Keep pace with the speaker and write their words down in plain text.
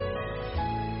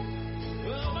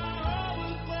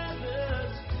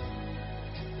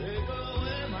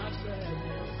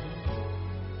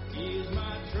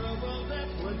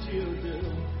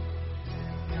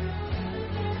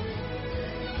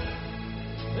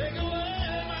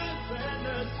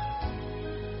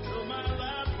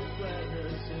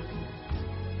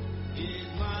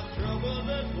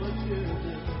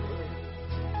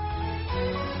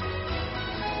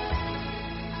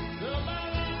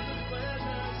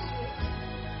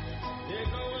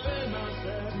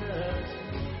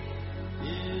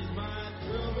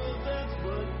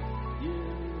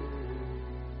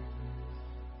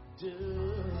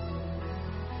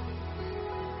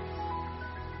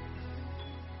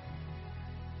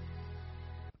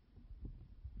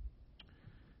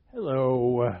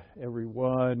Hello,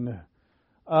 everyone.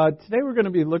 Today we're going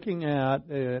to be looking at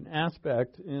an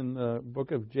aspect in the book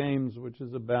of James, which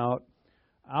is about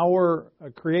our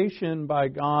creation by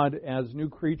God as new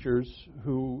creatures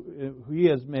who He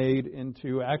has made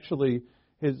into actually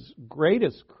His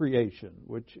greatest creation,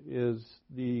 which is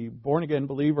the born-again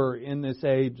believer in this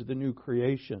age, the new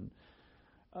creation.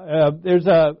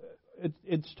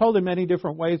 It's told in many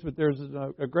different ways, but there's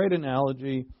a great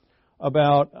analogy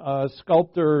about a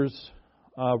sculptor's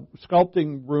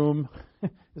sculpting room.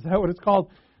 Is that what it's called?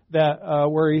 That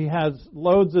where he has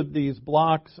loads of these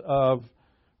blocks of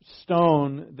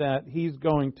stone that he's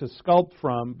going to sculpt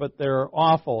from, but they're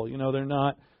awful. You know, they're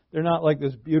not like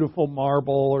this beautiful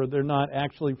marble, or they're not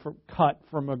actually cut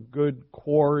from a good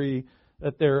quarry.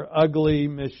 That they're ugly,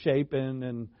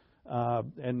 misshapen,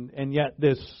 and yet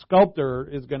this sculptor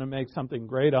is going to make something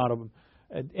great out of them.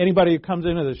 Anybody who comes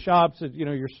into the shop says, you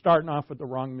know, you're starting off with the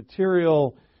wrong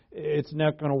material. It's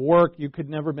not going to work. You could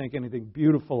never make anything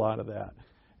beautiful out of that.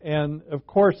 And, of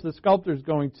course, the sculptor is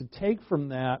going to take from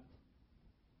that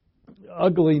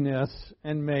ugliness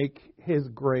and make his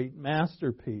great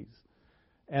masterpiece.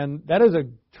 And that is a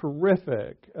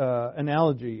terrific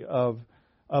analogy of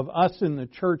us in the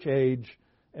church age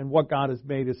and what God has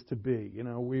made us to be. You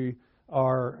know, we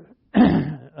are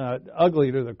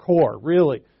ugly to the core,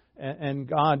 really. And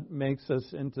God makes us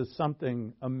into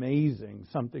something amazing,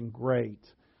 something great.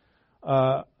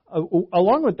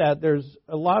 Along with that, there's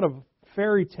a lot of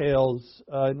fairy tales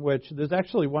in which there's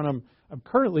actually one I'm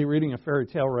currently reading a fairy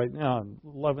tale right now. I'm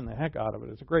loving the heck out of it.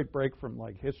 It's a great break from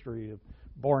like history,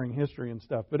 boring history and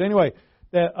stuff. But anyway,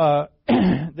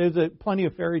 there's plenty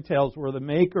of fairy tales where the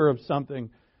maker of something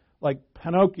like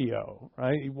Pinocchio,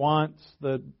 right? He wants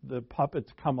the puppet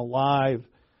to come alive.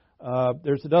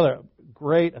 There's another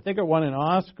great, I think it won an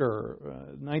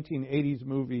Oscar, 1980s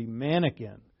movie,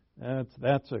 Mannequin.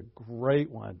 That's a great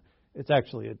one. It's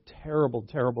actually a terrible,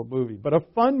 terrible movie, but a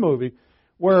fun movie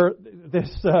where this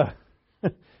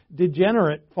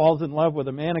degenerate falls in love with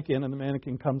a mannequin and the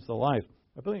mannequin comes to life.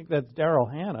 I think that's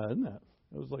Daryl Hannah, isn't it?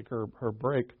 It was like her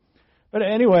break. But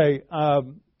anyway,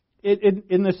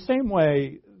 in the same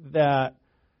way that,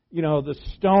 you know, the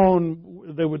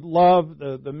stone, they would love,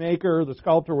 the maker, the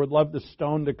sculptor would love the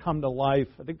stone to come to life.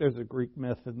 I think there's a Greek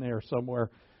myth in there somewhere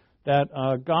that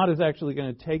God is actually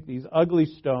going to take these ugly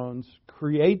stones,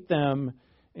 create them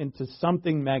into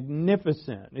something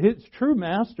magnificent, His true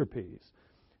masterpiece,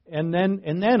 and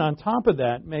then on top of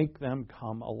that, make them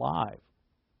come alive.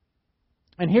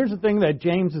 And here's the thing that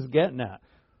James is getting at.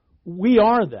 We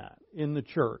are that in the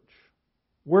church.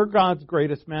 We're God's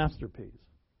greatest masterpiece.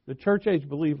 The church age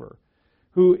believer,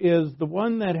 who is the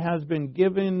one that has been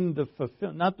given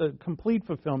not the complete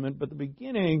fulfillment, but the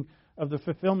beginning of the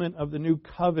fulfillment of the new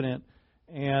covenant.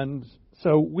 And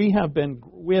so we have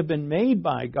been made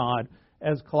by God,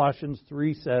 as Colossians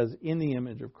 3 says, in the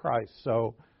image of Christ.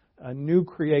 So a new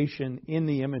creation in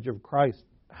the image of Christ.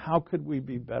 How could we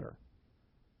be better?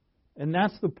 And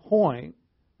that's the point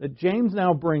that James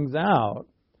now brings out,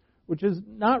 which is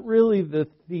not really the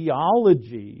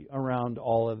theology around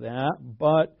all of that,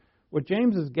 but what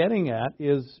James is getting at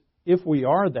is, if we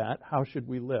are that, how should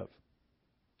we live?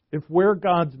 If we're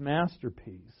God's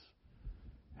masterpiece,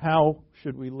 how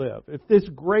should we live? If this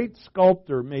great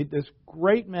sculptor made this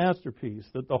great masterpiece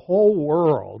that the whole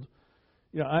world,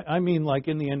 you know, I mean like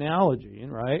in the analogy,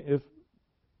 right? If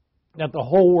that the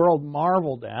whole world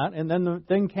marveled at, and then the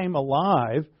thing came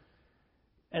alive,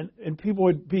 and people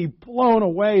would be blown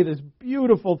away. This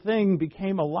beautiful thing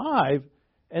became alive,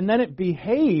 and then it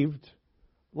behaved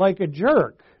like a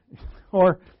jerk,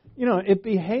 or you know, it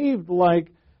behaved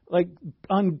like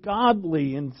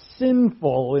ungodly and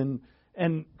sinful,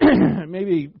 and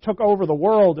maybe took over the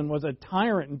world and was a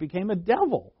tyrant and became a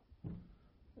devil.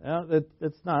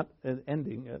 That's not an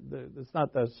ending. It's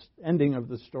not the ending of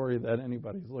the story that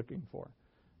anybody's looking for,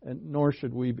 and nor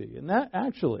should we be. And that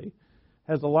actually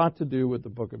has a lot to do with the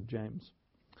book of James.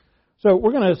 So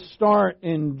we're going to start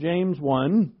in James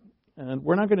 1, and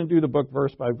we're not going to do the book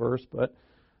verse by verse, but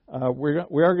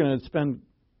we are going to spend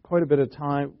quite a bit of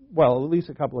time, well, at least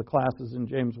a couple of classes in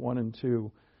James 1 and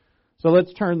 2. So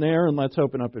let's turn there and let's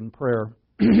open up in prayer.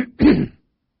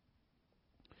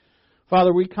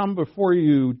 Father, we come before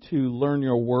you to learn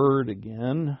your word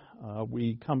again.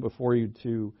 We come before you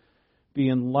to be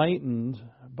enlightened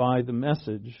by the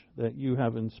message that you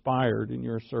have inspired in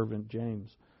your servant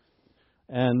James,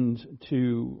 and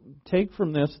to take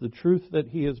from this the truth that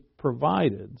he has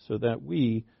provided so that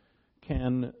we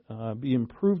can be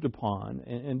improved upon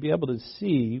and be able to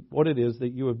see what it is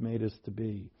that you have made us to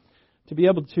be. To be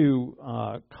able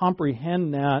to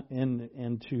comprehend that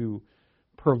and to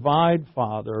provide,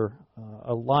 Father,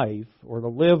 a life, or to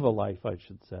live a life, I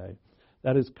should say,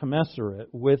 that is commensurate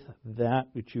with that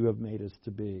which you have made us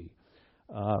to be.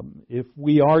 If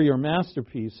we are your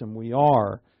masterpiece, and we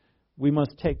are, we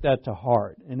must take that to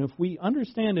heart. And if we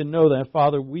understand and know that,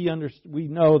 Father, we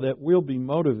know that we'll be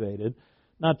motivated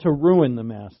not to ruin the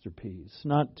masterpiece,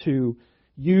 not to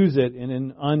use it in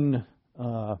an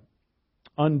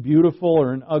unbeautiful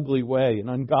or an ugly way, an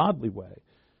ungodly way,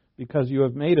 because you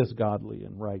have made us godly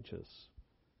and righteous.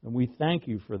 And we thank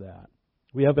you for that.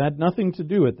 We have had nothing to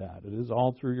do with that. It is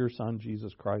all through your Son,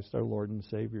 Jesus Christ, our Lord and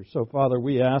Savior. So, Father,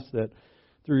 we ask that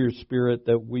through your Spirit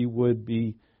that we would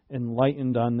be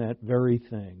enlightened on that very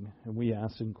thing. And we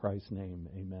ask in Christ's name,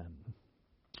 amen.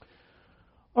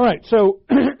 All right, so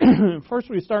first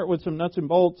we start with some nuts and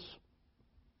bolts.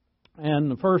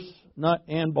 And the first nut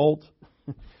and bolt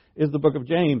is the book of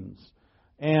James.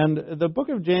 And the book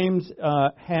of James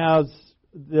has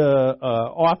the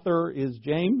author is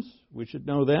James. We should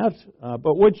know that.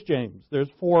 But which James? There's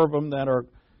 4 of them that are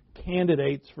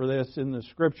candidates for this in the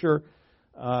Scripture.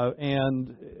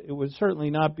 And it would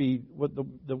certainly not be what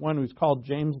the one who's called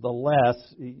James the Less.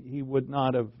 He would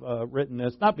not have written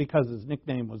this, not because his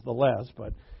nickname was the Less,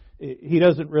 but he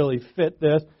doesn't really fit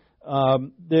this.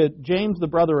 James, the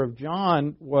brother of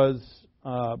John, was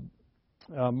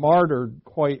martyred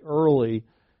quite early,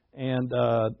 and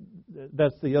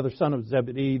that's the other son of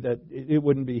Zebedee. That it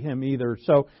wouldn't be him either.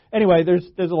 So anyway,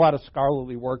 there's a lot of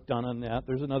scholarly work done on that.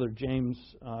 There's another James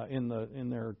in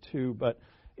there too, but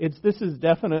this is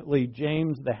definitely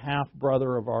James, the half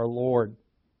brother of our Lord.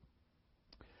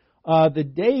 The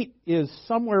date is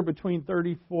somewhere between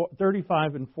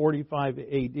 35 and 45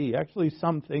 A.D. Actually,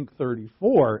 some think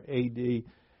 34 A.D.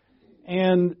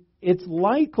 And it's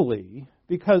likely,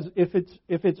 because if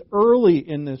it's early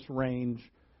in this range,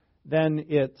 then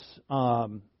it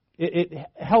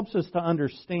helps us to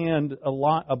understand a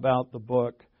lot about the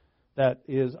book that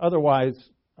is otherwise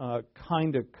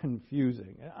kind of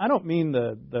confusing. I don't mean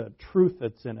the truth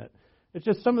that's in it. It's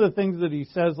just some of the things that he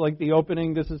says, like the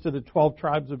opening, this is to the 12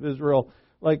 tribes of Israel.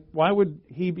 Like, why would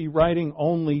he be writing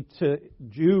only to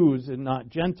Jews and not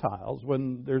Gentiles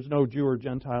when there's no Jew or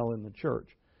Gentile in the church?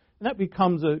 And that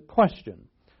becomes a question.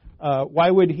 Why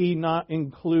would he not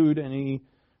include any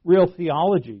real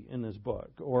theology in this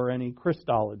book, or any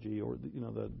Christology, or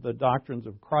the doctrines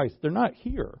of Christ? They're not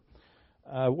here.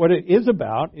 What it is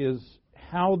about is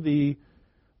how the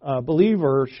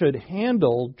believer should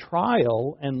handle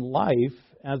trial and life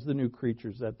as the new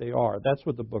creatures that they are. That's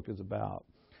what the book is about.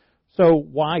 So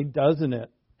why doesn't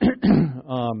it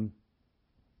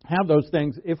have those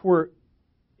things? If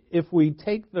we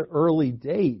take the early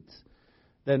dates,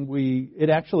 then it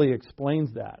actually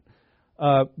explains that.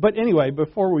 But anyway,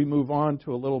 before we move on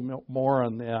to a little more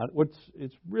on that,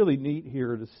 it's really neat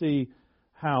here to see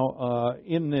how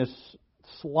in this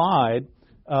slide,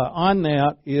 on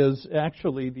that is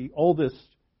actually the oldest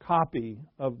copy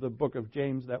of the book of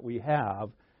James that we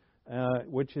have,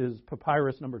 which is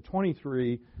papyrus number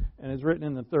 23, and is written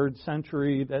in the 3rd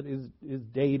century. That is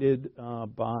dated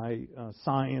by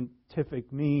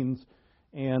scientific means,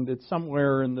 and it's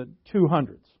somewhere in the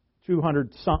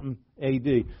 200-something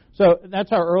A.D. So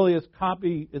that's our earliest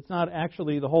copy. It's not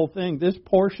actually the whole thing. This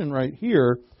portion right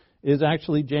here is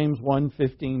actually James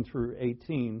 1:15 through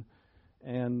 18.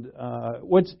 And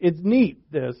it's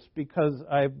neat, this, because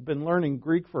I've been learning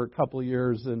Greek for a couple of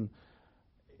years, and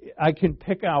I can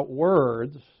pick out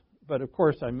words, but of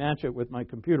course I match it with my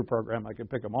computer program. I can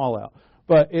pick them all out.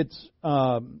 But it's,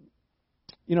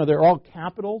 they're all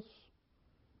capitals.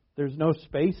 There's no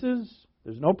spaces.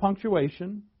 There's no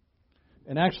punctuation.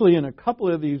 And actually, in a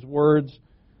couple of these words,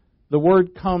 the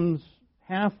word comes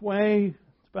halfway.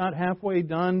 It's about halfway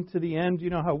done to the end.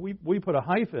 You know how we put a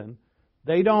hyphen.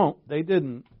 They don't. They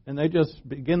didn't. And they just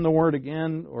begin the word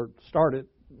again, or start it,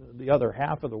 the other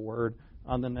half of the word,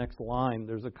 on the next line.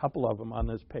 There's a couple of them on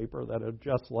this paper that are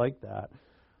just like that.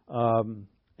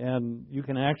 And you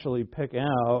can actually pick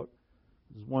out,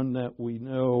 there's one that we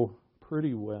know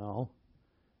pretty well.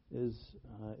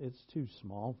 It's too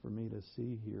small for me to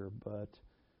see here, but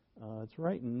it's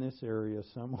right in this area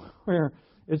somewhere.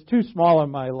 It's too small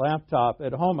on my laptop.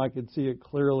 At home I could see it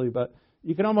clearly, but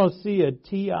you can almost see a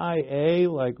TIA,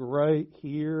 like right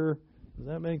here. Does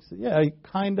that make sense? Yeah,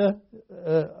 kind of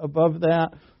above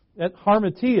that. That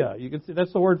harmatia, you can see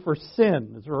that's the word for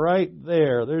sin. It's right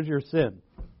there. There's your sin.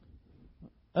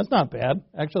 That's not bad.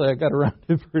 Actually, I got around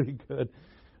it pretty good.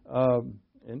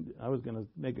 And I was going to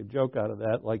make a joke out of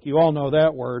that, like, you all know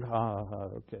that word. Ha, ha, ha.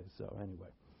 Okay, so anyway.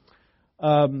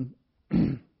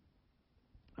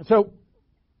 So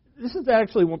this is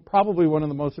actually probably one of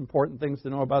the most important things to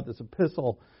know about this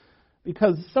epistle,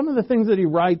 because some of the things that he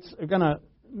writes are going to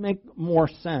make more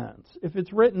sense. If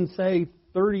it's written, say,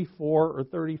 34 or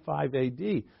 35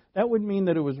 AD, that would mean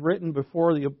that it was written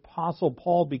before the Apostle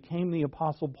Paul became the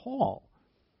Apostle Paul.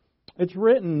 It's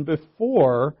written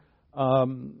before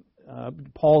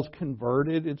Paul's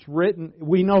converted. It's written,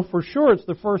 we know for sure it's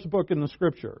the first book in the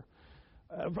Scripture.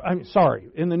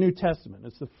 In the New Testament.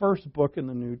 It's the first book in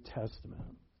the New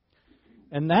Testament.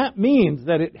 And that means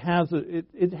that it has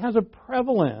a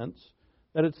prevalence,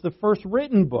 that it's the first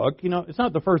written book. You know, it's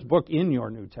not the first book in your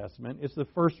New Testament. It's the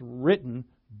first written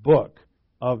book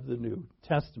of the New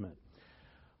Testament.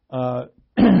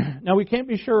 Now, we can't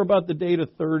be sure about the date of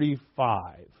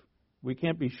 35. We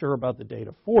can't be sure about the date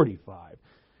of 45.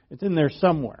 It's in there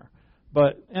somewhere.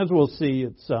 But as we'll see,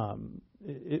 it's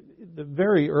the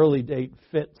very early date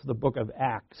fits the book of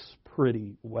Acts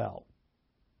pretty well.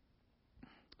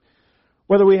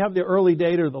 Whether we have the early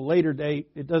date or the later date,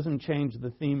 it doesn't change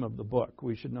the theme of the book.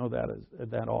 We should know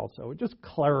that also. It just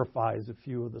clarifies a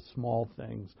few of the small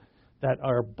things that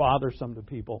are bothersome to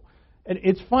people. And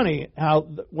it's funny how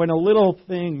when a little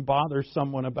thing bothers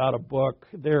someone about a book,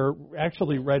 they're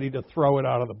actually ready to throw it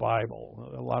out of the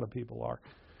Bible. A lot of people are.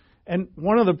 And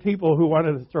one of the people who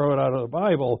wanted to throw it out of the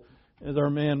Bible is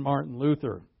our man Martin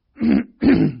Luther.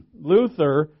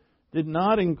 Luther did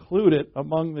not include it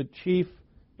among the chief.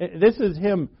 This is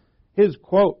his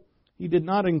quote. He did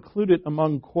not include it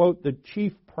among, quote, the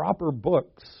chief proper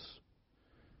books.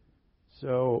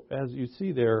 So, as you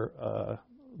see there,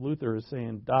 Luther is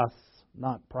saying das,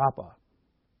 not proper.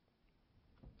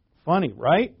 Funny,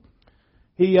 right?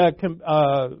 He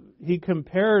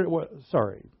compared. What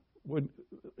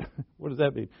does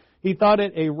that mean? He thought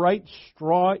it a right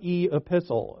straw-y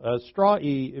epistle.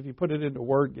 Straw-y, if you put it into a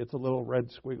word, gets a little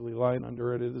red squiggly line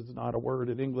under it. It is not a word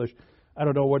in English. I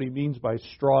don't know what he means by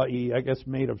straw-y. I guess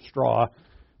made of straw.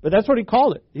 But that's what he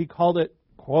called it. He called it,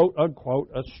 quote, unquote,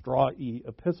 a straw-y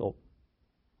epistle.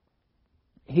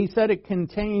 He said it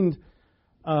contained,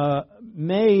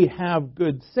 may have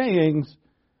good sayings,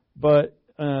 but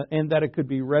and that it could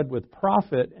be read with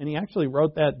profit. And he actually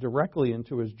wrote that directly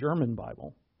into his German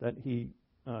Bible that he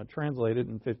translated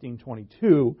in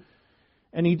 1522.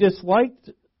 And he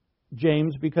disliked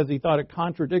James because he thought it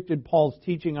contradicted Paul's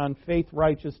teaching on faith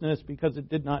righteousness, because it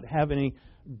did not have any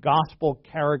gospel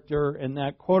character, and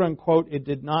that, quote unquote, it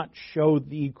did not show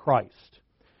thee Christ.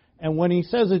 And when he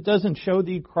says it doesn't show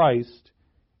thee Christ,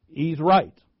 he's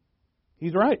right.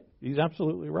 He's right. He's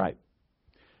absolutely right.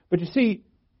 But you see,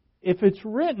 if it's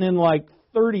written in like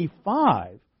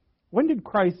 35, when did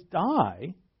Christ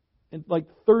die? In like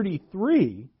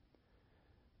 33.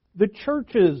 The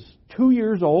church is 2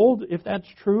 years old, if that's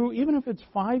true, even if it's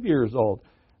 5 years old.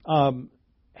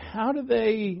 How do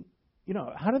they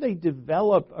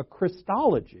develop a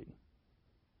Christology?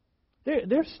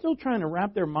 They're still trying to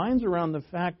wrap their minds around the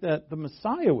fact that the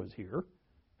Messiah was here,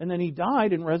 and then he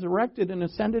died and resurrected and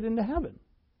ascended into heaven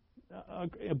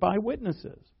by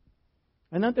witnesses.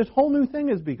 And that this whole new thing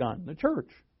has begun, the church.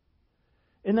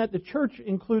 And that the church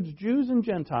includes Jews and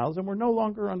Gentiles, and we're no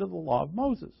longer under the law of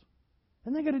Moses.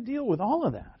 And they got to deal with all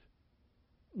of that.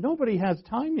 Nobody has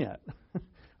time yet,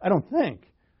 I don't think,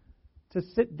 to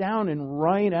sit down and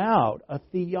write out a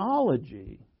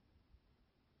theology.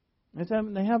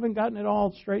 They haven't gotten it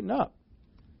all straightened up.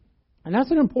 And that's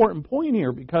an important point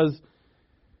here, because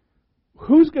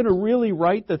who's going to really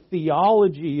write the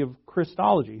theology of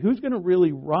Christology? Who's going to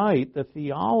really write the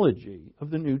theology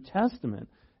of the New Testament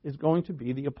is going to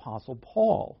be the Apostle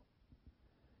Paul.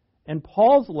 And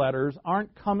Paul's letters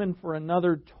aren't coming for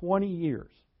another 20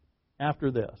 years after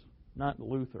this. Not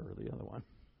Luther, the other one.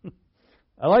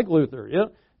 I like Luther.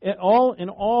 In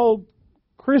all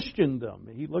Christendom,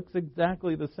 he looks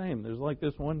exactly the same. There's like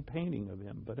this one painting of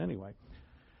him. But anyway,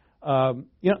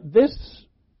 this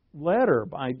letter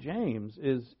by James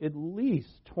is at least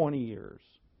 20 years,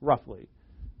 roughly,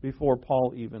 before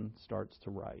Paul even starts to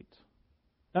write.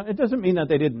 Now, it doesn't mean that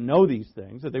they didn't know these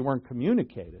things, that they weren't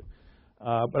communicated.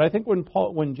 But I think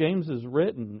when James is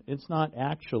written, it's not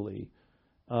actually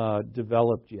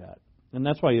developed yet. And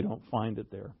that's why you don't find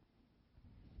it there.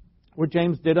 What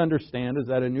James did understand is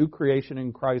that a new creation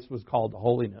in Christ was called to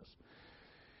holiness.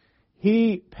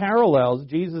 He parallels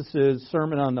Jesus'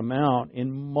 Sermon on the Mount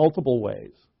in multiple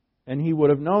ways. And he would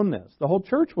have known this. The whole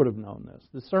church would have known this.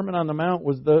 The Sermon on the Mount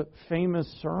was the famous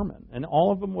sermon, and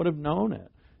all of them would have known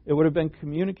it. It would have been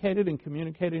communicated and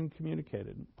communicated and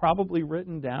communicated, probably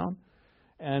written down.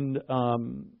 And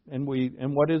we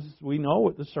know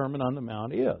what the Sermon on the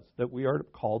Mount is, that we are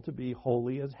called to be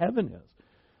holy as heaven is.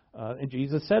 And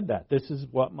Jesus said that. This is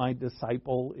what my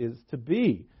disciple is to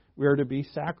be. We are to be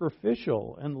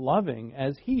sacrificial and loving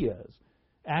as he is.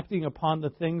 acting upon the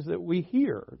things that we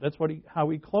hear. That's how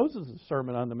he closes the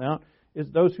Sermon on the Mount, is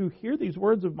those who hear these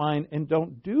words of mine and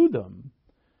don't do them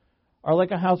are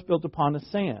like a house built upon the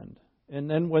sand. And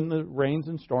then when the rains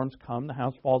and storms come, the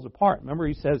house falls apart. Remember,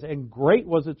 he says, and great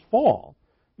was its fall,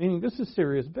 meaning this is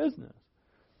serious business.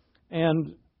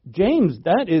 And James,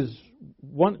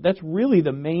 that's really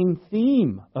the main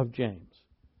theme of James.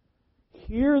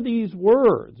 Hear these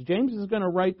words. James is going to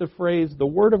write the phrase, the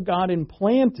Word of God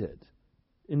implanted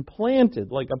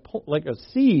like a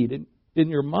seed in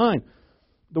your mind.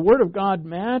 The Word of God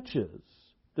matches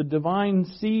the divine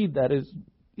seed that is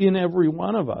in every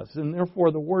one of us, and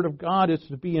therefore the Word of God is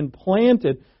to be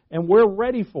implanted, and we're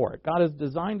ready for it. God has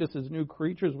designed us as new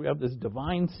creatures. We have this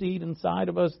divine seed inside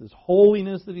of us, this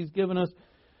holiness that He's given us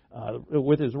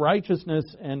with His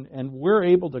righteousness, and we're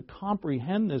able to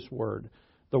comprehend this Word,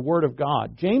 the Word of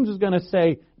God. James is going to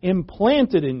say,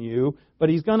 implanted in you, but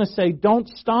he's going to say, don't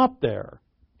stop there.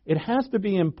 It has to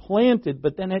be implanted,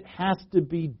 but then it has to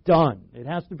be done. It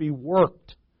has to be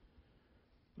worked.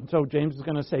 And so James is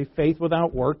going to say, faith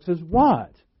without works is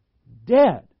what?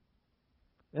 Dead.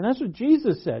 And that's what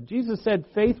Jesus said. Jesus said,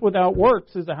 faith without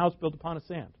works is a house built upon a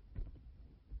sand.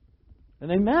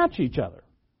 And they match each other.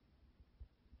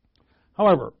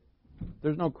 However,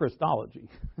 there's no Christology.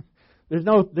 There's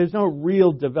no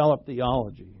real developed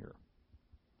theology here.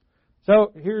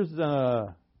 So here's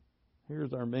our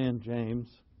man James.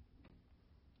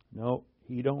 No,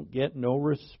 he don't get no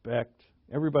respect.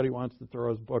 Everybody wants to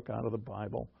throw his book out of the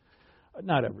Bible.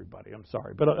 Not everybody, I'm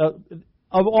sorry. But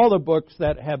of all the books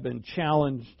that have been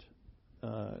challenged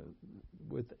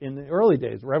in the early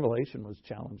days, Revelation was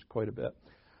challenged quite a bit.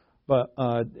 But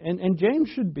and James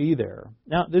should be there.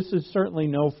 Now, this is certainly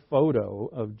no photo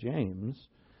of James.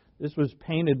 This was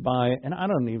painted by, and I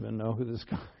don't even know who this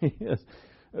guy is,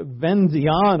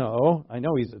 Venziano. I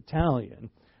know he's Italian,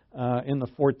 in the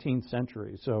 14th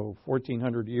century. So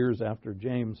 1,400 years after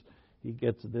James, he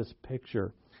gets this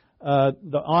picture.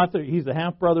 The author, he's the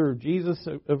half-brother of Jesus,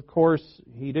 of course.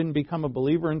 He didn't become a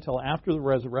believer until after the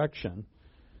resurrection.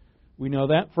 We know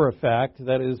that for a fact.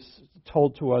 That is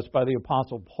told to us by the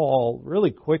Apostle Paul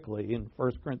really quickly in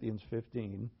 1 Corinthians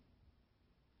 15.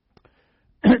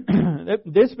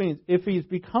 This means if he's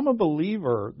become a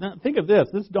believer, now think of this.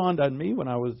 This dawned on me when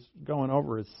I was going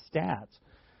over his stats.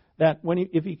 That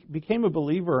if he became a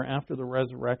believer after the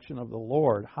resurrection of the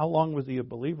Lord, how long was he a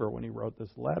believer when he wrote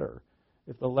this letter?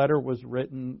 If the letter was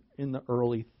written in the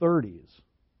early 30s,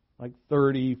 like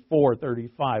 34,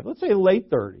 35, let's say late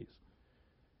 30s.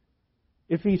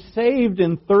 If he's saved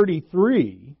in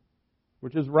 33,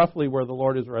 which is roughly where the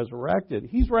Lord is resurrected,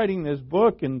 he's writing this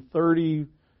book in 30,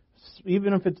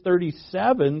 even if it's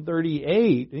 37,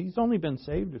 38, he's only been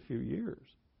saved a few years.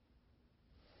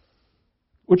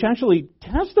 Which actually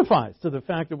testifies to the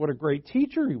fact of what a great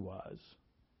teacher he was.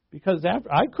 Because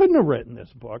I couldn't have written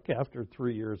this book after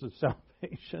 3 years of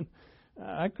salvation.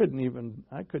 I couldn't even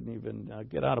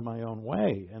get out of my own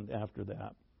way and after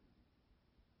that.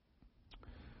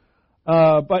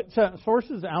 But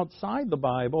sources outside the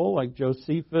Bible, like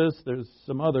Josephus, there's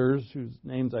some others whose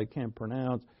names I can't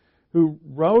pronounce, who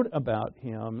wrote about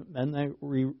him, and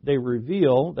they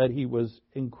reveal that he was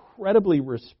incredibly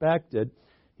respected.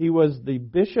 He was the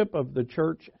bishop of the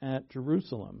church at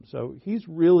Jerusalem. So he's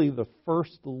really the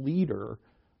first leader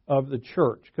of the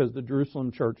church, because the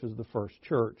Jerusalem church is the first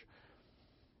church.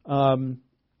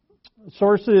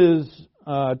 Sources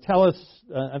tell us,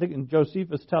 I think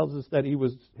Josephus tells us that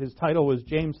his title was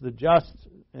James the Just,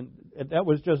 and that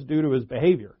was just due to his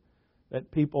behavior,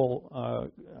 that people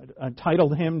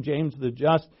titled him James the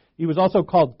Just. He was also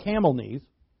called Camel Knees,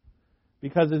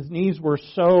 because his knees were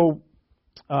so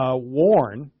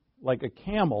worn like a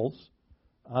camel's,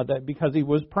 that because he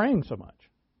was praying so much.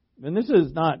 And this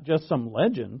is not just some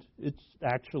legend, it's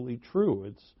actually true.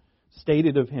 It's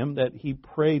stated of him that he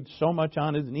prayed so much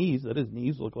on his knees that his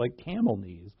knees looked like camel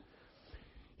knees.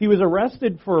 He was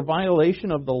arrested for a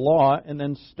violation of the law and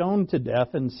then stoned to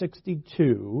death in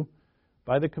 62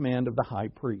 by the command of the high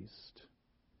priest.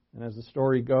 And as the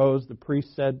story goes, the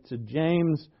priest said to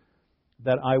James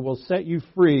that I will set you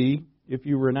free if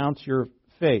you renounce your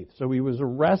faith. So he was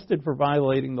arrested for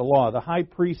violating the law. The high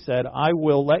priest said, I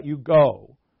will let you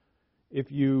go if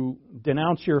you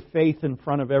denounce your faith in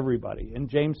front of everybody. And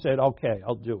James said, okay,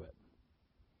 I'll do it.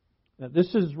 Now,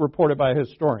 this is reported by a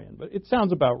historian, but it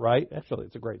sounds about right. Actually,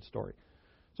 it's a great story.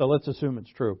 So let's assume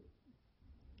it's true.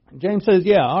 And James says,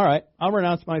 yeah, all right, I'll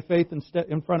renounce my faith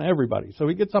in front of everybody. So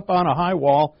he gets up on a high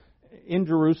wall in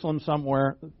Jerusalem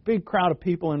somewhere, a big crowd of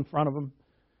people in front of him,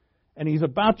 and he's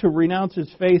about to renounce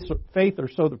his faith, or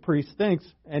so the priest thinks,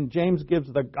 and James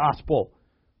gives the gospel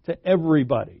to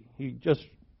everybody. He just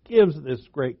gives this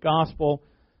great gospel.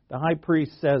 The high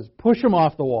priest says, push him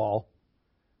off the wall,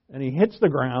 and he hits the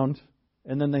ground,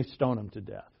 and then they stone him to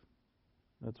death.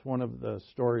 That's one of the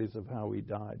stories of how he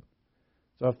died.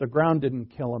 So if the ground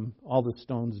didn't kill him, all the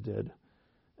stones did.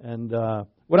 And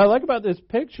what I like about this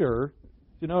picture,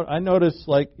 I notice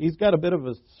he's got a bit of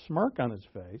a smirk on his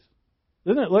face.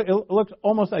 Doesn't it look? It looks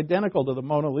almost identical to the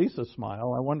Mona Lisa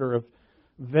smile. I wonder if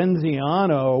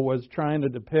Venziano was trying to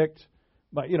depict,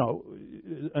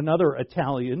 another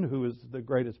Italian who is the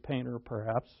greatest painter,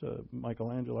 perhaps,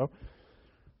 Michelangelo.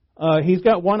 He's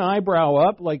got one eyebrow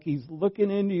up, like he's looking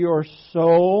into your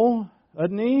soul,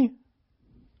 doesn't he?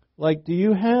 Like, do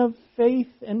you have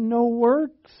faith and no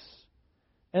works?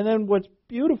 And then what's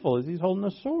beautiful is he's holding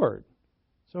a sword.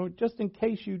 So just in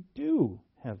case you do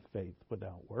have faith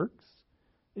without works,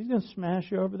 he's going to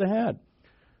smash you over the head.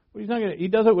 But he's not going to. He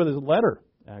does it with his letter,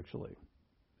 actually.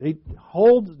 He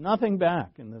holds nothing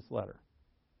back in this letter.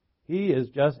 He is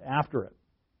just after it.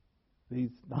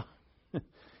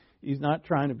 He's not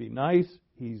trying to be nice.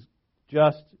 He's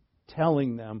just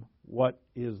telling them what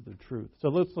is the truth. So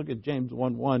let's look at James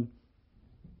 1:1.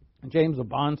 James, a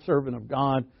bondservant of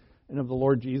God and of the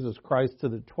Lord Jesus Christ, to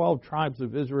the 12 tribes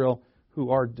of Israel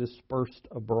who are dispersed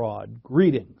abroad.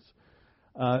 Greetings.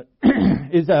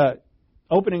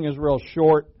 Opening is real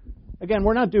short. Again,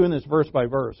 we're not doing this verse by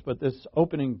verse, but this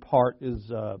opening part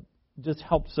is just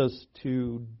helps us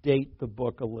to date the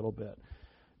book a little bit.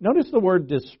 Notice the word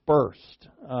dispersed.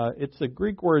 It's a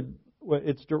Greek word.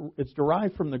 It's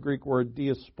derived from the Greek word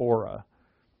diaspora.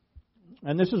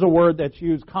 And this is a word that's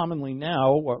used commonly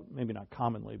now, well, maybe not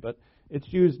commonly, but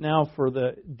it's used now for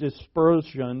the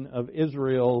dispersion of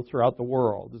Israel throughout the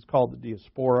world. It's called the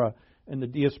diaspora, and the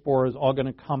diaspora is all going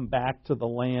to come back to the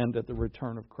land at the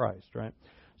return of Christ, right?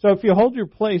 So if you hold your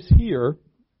place here,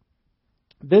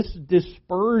 this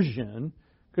dispersion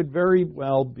could very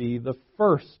well be the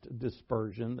first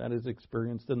dispersion that is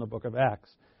experienced in the book of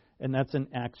Acts, and that's in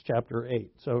Acts chapter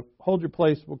 8. So hold your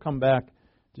place. We'll come back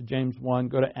to James 1.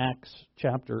 Go to Acts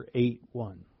chapter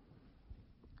 8:1.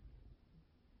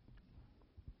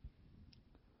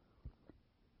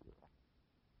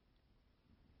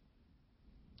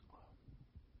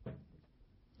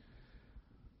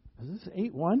 Is this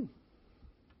 8:1?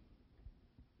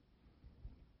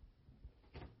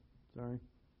 Sorry.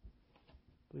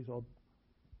 Please hold.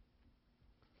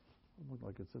 It looks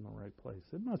like it's in the right place.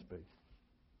 It must be.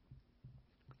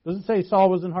 Does it say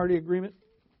Saul was in hearty agreement?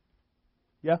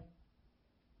 Yeah?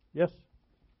 Yes?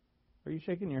 Are you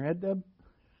shaking your head, Deb?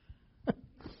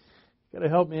 Got to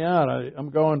help me out. I'm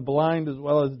going blind as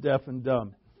well as deaf and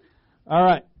dumb. All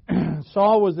right.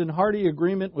 Saul was in hearty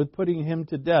agreement with putting him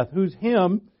to death. Whose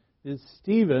him is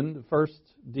Stephen, the first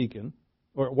deacon,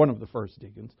 or one of the first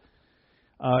deacons.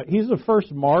 He's the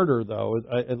first martyr, though,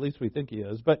 at least we think he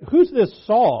is. But who's this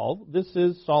Saul? This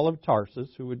is Saul of Tarsus,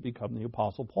 who would become the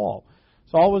Apostle Paul.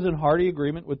 Saul was in hearty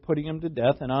agreement with putting him to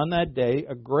death, and on that day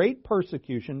a great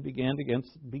persecution began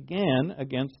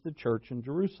against the church in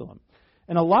Jerusalem.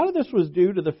 And a lot of this was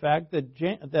due to the fact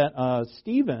that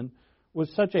Stephen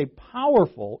was such a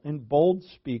powerful and bold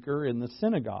speaker in the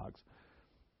synagogues.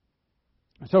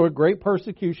 So a great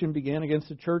persecution began against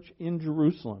the church in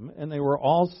Jerusalem, and they were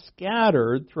all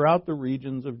scattered throughout the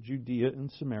regions of Judea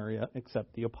and Samaria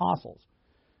except the apostles.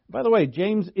 By the way,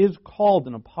 James is called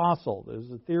an apostle.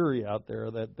 There's a theory out there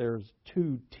that there's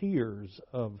 2 tiers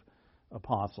of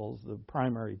apostles, the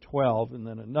primary 12, and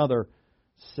then another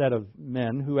set of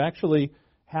men who actually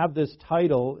have this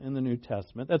title in the New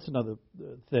Testament. That's another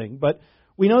thing. But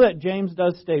we know that James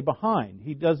does stay behind.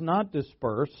 He does not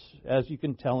disperse, as you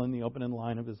can tell in the opening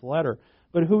line of his letter.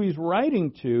 But who he's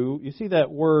writing to, you see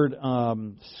that word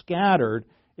scattered,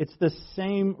 it's the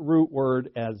same root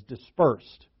word as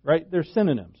dispersed, right? They're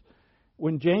synonyms.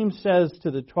 When James says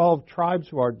to the 12 tribes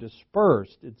who are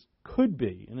dispersed, it could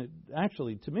be, and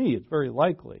actually to me it's very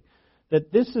likely,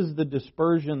 that this is the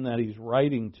dispersion that he's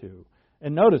writing to.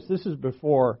 And notice, this is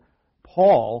before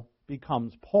Paul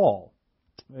becomes Paul.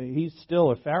 He's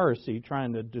still a Pharisee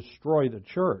trying to destroy the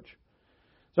church.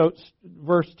 So,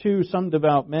 verse 2, some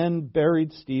devout men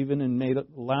buried Stephen and made a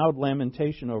loud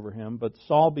lamentation over him, but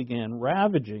Saul began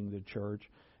ravaging the church,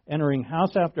 entering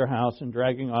house after house and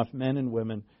dragging off men and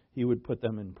women. He would put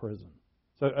them in prison.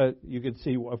 So you can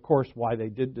see, of course, why they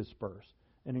did disperse.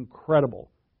 An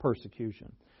incredible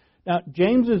persecution. Now,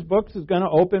 James's books is going to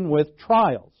open with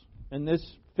trials, and this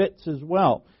fits as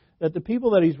well. That the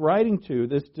people that he's writing to,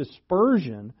 this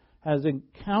dispersion, has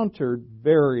encountered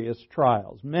various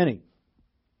trials, many.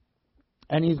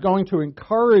 And he's going to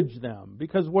encourage them,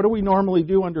 because what do we normally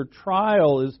do under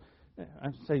trial is,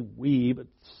 I say we, but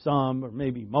some, or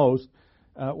maybe most,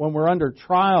 When we're under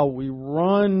trial, we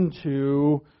run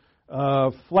to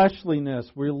fleshliness.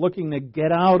 We're looking to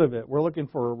get out of it. We're looking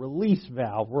for a release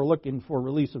valve. We're looking for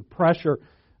release of pressure.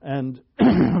 And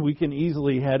we can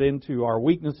easily head into our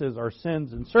weaknesses, our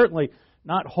sins, and certainly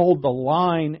not hold the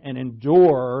line and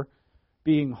endure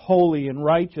being holy and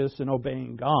righteous and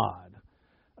obeying God.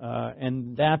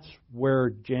 And that's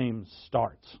where James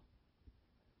starts.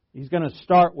 He's going to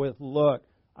start with, look,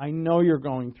 I know you're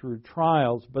going through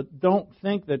trials, but don't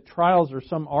think that trials are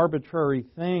some arbitrary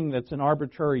thing that's an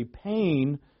arbitrary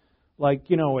pain, like,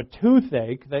 a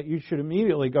toothache that you should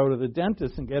immediately go to the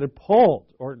dentist and get it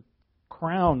pulled or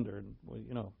crowned, or,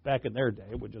 back in their day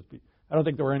it would just be, I don't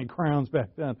think there were any crowns back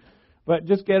then, but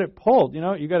just get it pulled.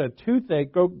 You got a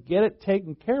toothache, go get it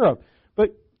taken care of.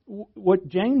 But what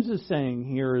James is saying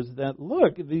here is that,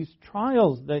 look, these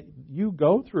trials that you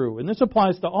go through, and this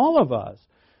applies to all of us,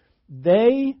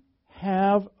 they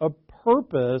have a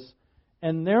purpose,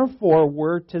 and therefore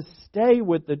we're to stay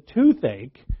with the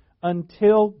toothache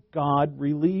until God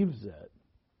relieves it.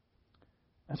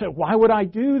 I said, why would I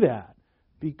do that?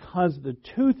 Because the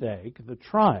toothache, the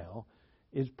trial,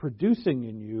 is producing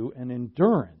in you an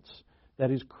endurance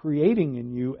that is creating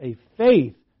in you a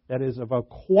faith that is of a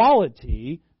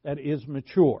quality that is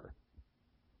mature.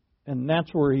 And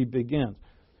that's where he begins.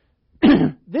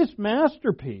 This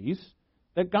masterpiece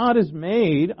that God has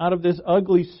made out of this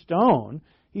ugly stone,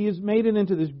 He has made it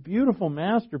into this beautiful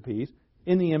masterpiece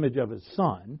in the image of His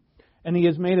Son, and He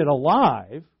has made it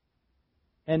alive,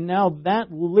 and now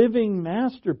that living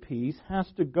masterpiece has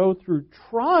to go through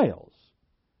trials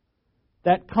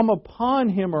that come upon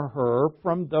him or her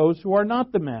from those who are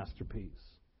not the masterpiece.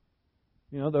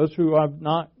 Those who have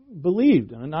not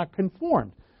believed and are not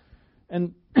conformed.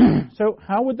 And so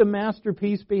how would the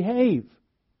masterpiece behave?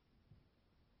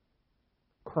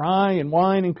 Cry and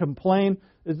whine and complain.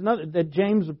 There's nothing that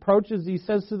James approaches. He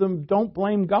says to them, don't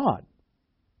blame God.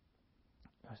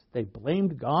 They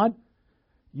blamed God?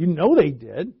 You know they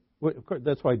did. Of course,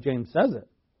 that's why James says it.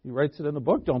 He writes it in the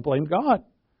book, don't blame God.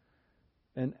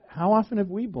 And how often have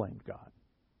we blamed God?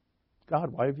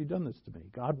 God, why have you done this to me?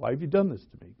 God, why have you done this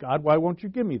to me? God, why won't you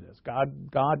give me this? God,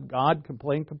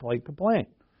 complain.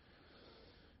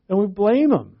 And we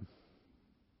blame Him.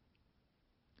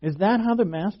 Is that how the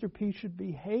masterpiece should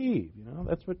behave?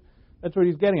 That's what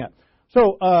he's getting at.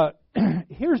 So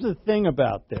here's the thing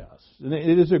about this. And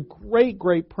it is a great,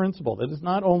 great principle that is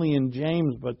not only in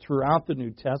James but throughout the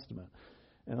New Testament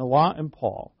and a lot in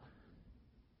Paul.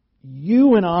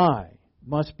 You and I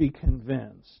must be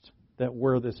convinced that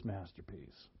we're this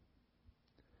masterpiece.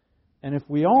 And if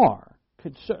we are,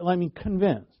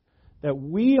 convinced that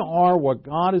we are what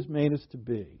God has made us to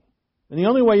be, and the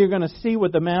only way you're going to see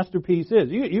what the masterpiece is,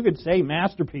 you could say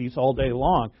masterpiece all day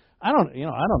long. I don't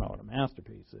know what a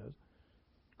masterpiece is.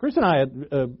 Chris and I had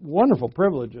a wonderful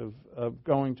privilege of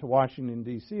going to Washington,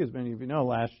 D.C., as many of you know,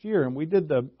 last year, and we did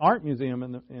the art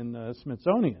museum in the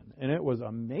Smithsonian, and it was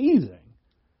amazing.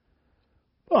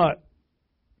 But,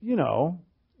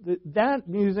 that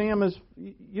museum is,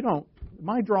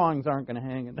 my drawings aren't going to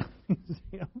hang in the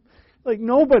museum. Like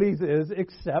nobody's is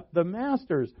except the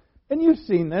masters. And you've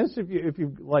seen this if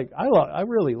you like. I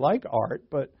really like art,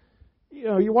 but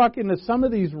you walk into some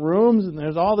of these rooms and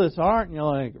there's all this art, and you're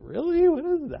like, really? What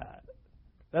is that?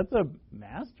 That's a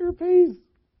masterpiece?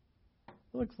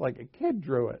 It looks like a kid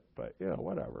drew it, but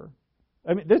whatever.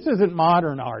 I mean, this isn't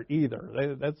modern art either.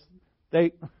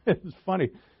 It's funny.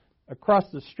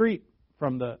 Across the street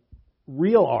from the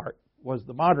real art was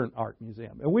the Modern Art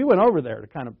Museum. And we went over there to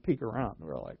kind of peek around. We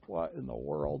were like, what in the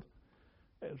world?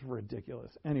 It's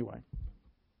ridiculous. Anyway.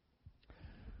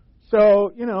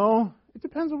 So, it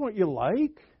depends on what you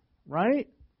like, right?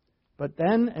 But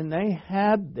then, and they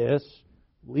had this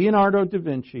Leonardo da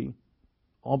Vinci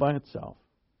all by itself.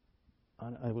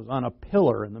 It was on a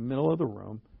pillar in the middle of the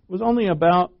room. It was only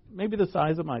about maybe the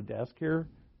size of my desk here,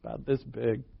 about this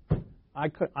big. I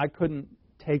couldn't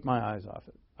take my eyes off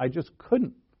it. I just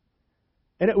couldn't.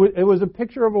 And it was a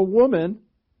picture of a woman,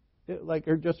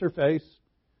 just her face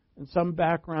and some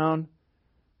background,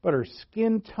 but her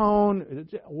skin tone,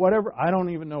 whatever, I don't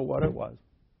even know what it was.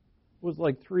 It was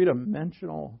like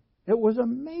three-dimensional. It was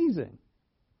amazing.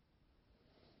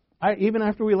 Even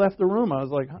after we left the room,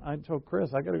 I told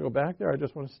Chris, I got to go back there. I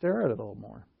just want to stare at it a little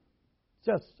more.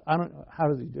 I don't know. How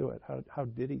does he do it? How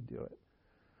did he do it?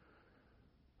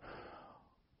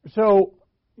 So,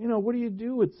 what do you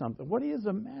do with something? What is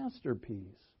a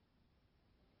masterpiece?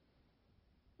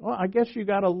 Well, I guess you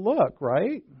got to look,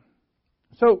 right?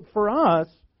 So for us,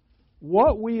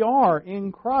 what we are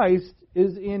in Christ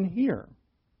is in here.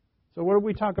 So what did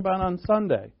we talk about on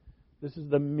Sunday? This is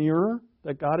the mirror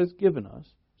that God has given us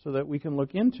so that we can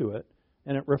look into it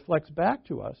and it reflects back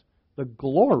to us the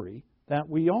glory that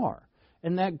we are.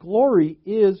 And that glory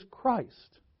is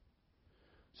Christ.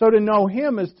 So to know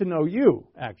Him is to know you,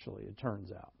 actually, it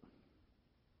turns out.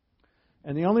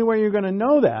 And the only way you're going to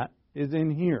know that is in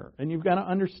here. And you've got to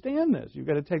understand this. You've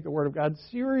got to take the Word of God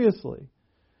seriously.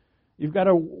 You've got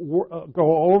to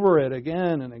go over it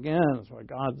again and again. That's what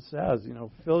God says.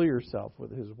 Fill yourself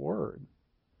with His Word.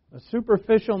 A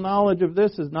superficial knowledge of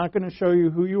this is not going to show you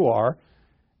who you are.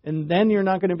 And then you're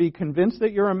not going to be convinced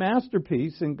that you're a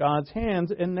masterpiece in God's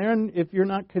hands. And then if you're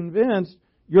not convinced,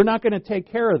 you're not going to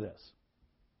take care of this.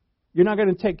 You're not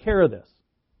going to take care of this.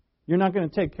 You're not going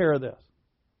to take care of this.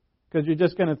 Because you're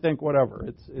just going to think, whatever,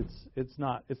 it's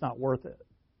not worth it.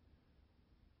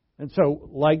 And so,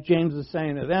 like James is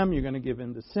saying to them, you're going to give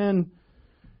in to sin.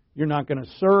 You're not going to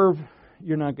serve.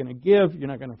 You're not going to give. You're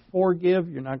not going to forgive.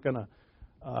 You're not going to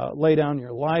lay down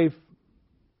your life.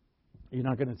 You're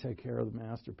not going to take care of the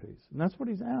masterpiece. And that's what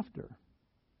he's after.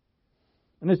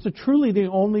 And it's truly the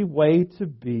only way to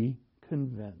be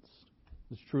convinced.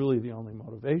 It's truly the only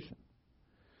motivation.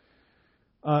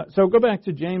 So go back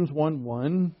to James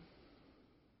 1:1.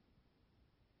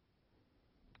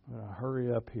 I'm going to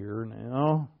hurry up here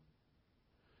now.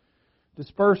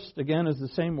 Dispersed, again, is the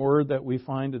same word that we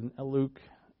find in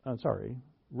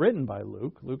written by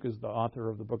Luke. Luke is the author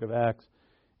of the book of Acts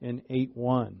in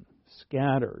 8:1.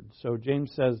 Scattered. So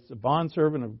James says, a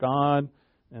bondservant of God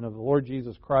and of the Lord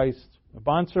Jesus Christ. A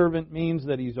bondservant means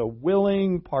that he's a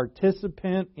willing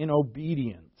participant in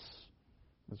obedience.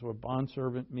 That's what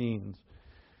bondservant means.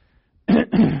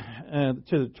 To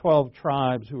the 12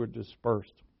 tribes who were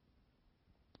dispersed.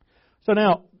 So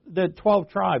now, the 12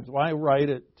 tribes, why write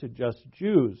it to just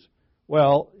Jews?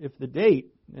 Well, if the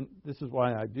date, and this is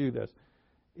why I do this,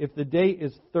 if the date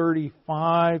is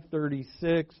 35,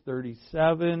 36,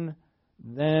 37,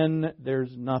 then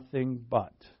there's nothing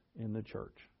but in the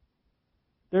church.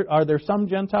 Are there some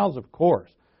Gentiles? Of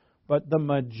course. But the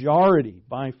majority,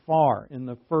 by far, in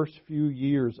the first few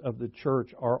years of the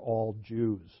church are all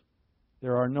Jews.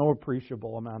 There are no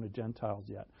appreciable amount of Gentiles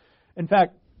yet. In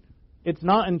fact, it's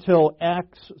not until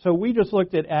Acts, so we just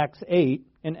looked at Acts 8.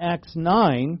 In Acts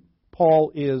 9,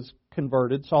 Paul is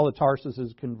converted. Saul of Tarsus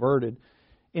is converted.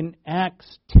 In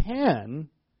Acts 10,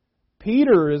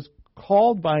 Peter is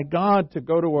called by God to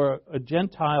go to a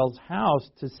Gentile's house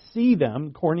to see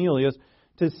them, Cornelius,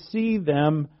 to see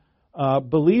them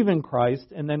believe in Christ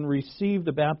and then receive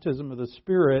the baptism of the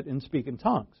Spirit and speak in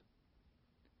tongues.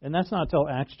 And that's not until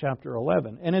Acts chapter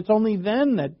 11. And it's only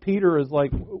then that Peter is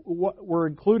like, what, we're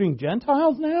including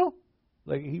Gentiles now?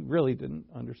 Like, he really didn't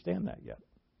understand that yet.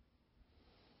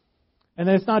 And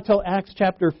then it's not till Acts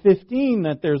chapter 15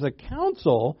 that there's a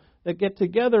council that get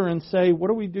together and say, what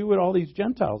do we do with all these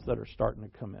Gentiles that are starting to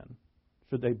come in?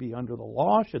 Should they be under the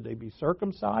law? Should they be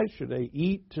circumcised? Should they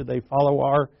eat? Should they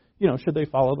follow should they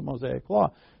follow the Mosaic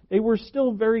law? They were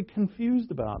still very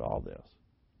confused about all this.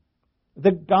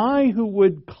 The guy who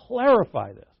would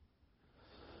clarify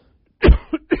this,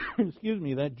 excuse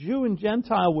me, that Jew and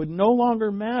Gentile would no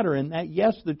longer matter, and that,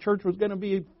 yes, the church was going to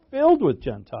be filled with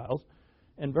Gentiles,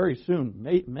 and very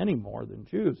soon many more than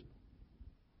Jews,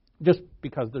 just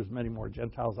because there's many more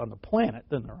Gentiles on the planet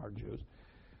than there are Jews,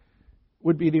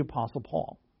 would be the Apostle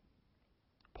Paul.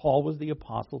 Paul was the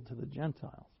apostle to the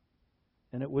Gentiles.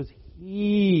 And it was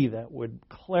he that would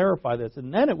clarify this,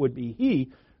 and then it would be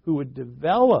he who would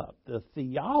develop the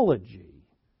theology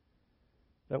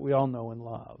that we all know and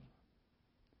love.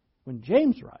 When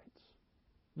James writes,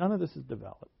 none of this is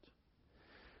developed.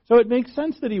 So it makes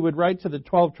sense that he would write to the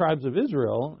 12 tribes of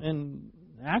Israel, and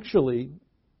actually,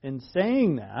 in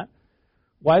saying that,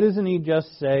 why doesn't he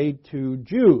just say to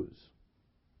Jews?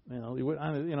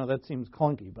 That seems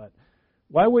clunky, but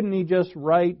why wouldn't he just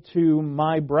write to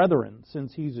my brethren,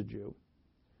 since he's a Jew?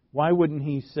 Why wouldn't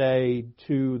he say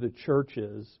to the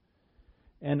churches?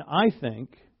 And I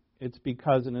think it's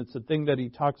because, and it's a thing that he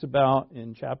talks about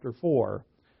in chapter 4,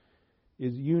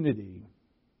 is unity.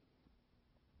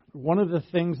 One of the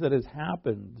things that has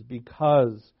happened,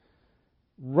 because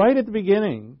right at the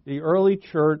beginning, the early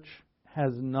church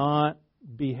has not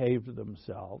behaved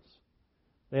themselves.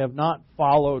 They have not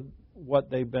followed what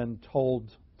they've been told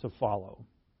to follow.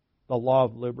 The law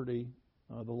of liberty,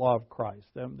 the law of Christ.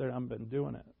 They haven't been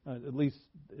doing it. At least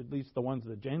the ones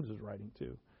that James is writing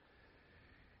to.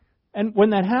 And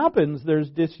when that happens, there's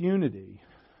disunity.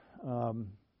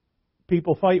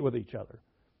 People fight with each other.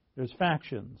 There's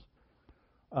factions.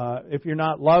 If you're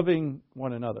not loving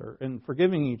one another and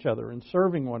forgiving each other and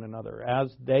serving one another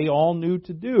as they all knew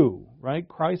to do, right?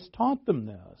 Christ taught them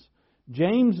this.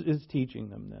 James is teaching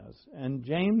them this. And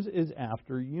James is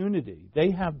after unity.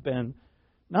 They have been,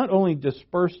 not only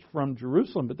dispersed from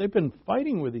Jerusalem, but they've been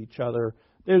fighting with each other.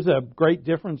 There's a great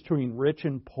difference between rich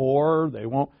and poor.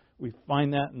 We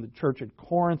find that in the church at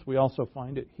Corinth. We also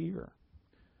find it here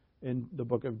in the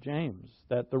book of James,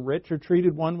 that the rich are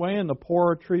treated one way and the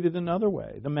poor are treated another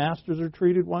way. The masters are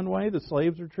treated one way, the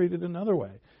slaves are treated another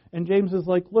way. And James is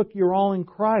like, look, you're all in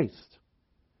Christ.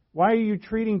 Why are you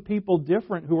treating people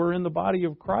different who are in the body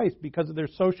of Christ because of their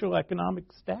socioeconomic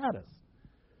status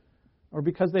or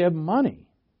because they have money?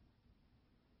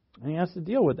 And he has to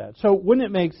deal with that. So wouldn't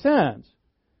it make sense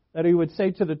that he would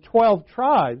say to the 12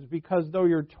 tribes, because though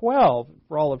you're 12,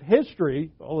 for all of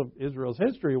history, all of Israel's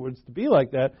history, it was to be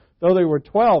like that, though they were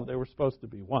 12, they were supposed to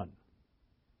be one.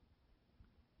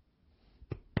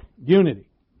 Unity.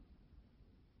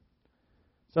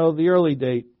 So the early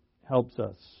date helps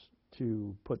us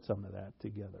to put some of that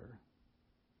together.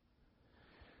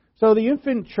 So the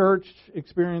infant church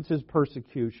experiences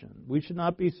persecution. We should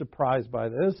not be surprised by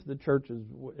this. The church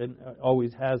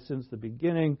always has since the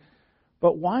beginning.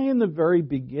 But why in the very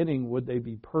beginning would they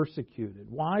be persecuted?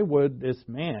 Why would this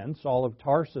man, Saul of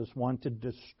Tarsus, want to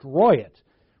destroy it?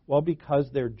 Well, because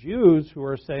they're Jews who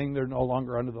are saying they're no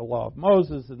longer under the law of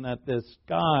Moses and that this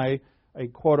guy, a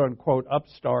quote-unquote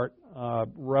upstart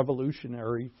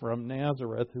revolutionary from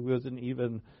Nazareth who isn't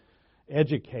even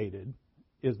educated,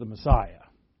 is the Messiah.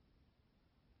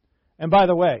 And by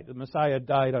the way, the Messiah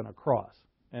died on a cross.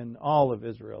 And all of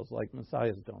Israel's like,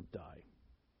 Messiahs don't die.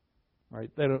 Right?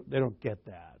 They don't get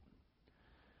that.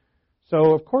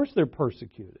 So, of course, they're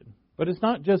persecuted. But it's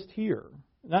not just here.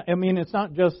 It's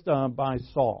not just by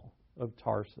Saul of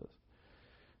Tarsus.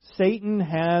 Satan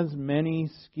has many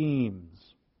schemes.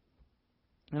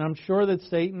 And I'm sure that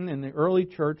Satan in the early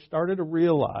church started to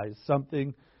realize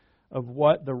something of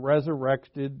what the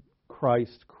resurrected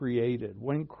Christ created.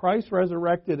 When Christ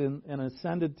resurrected and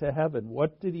ascended to heaven,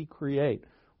 what did he create?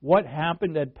 What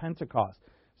happened at Pentecost?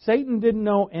 Satan didn't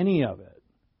know any of it.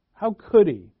 How could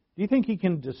he? Do you think he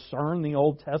can discern the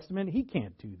Old Testament? He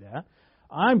can't do that.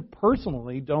 I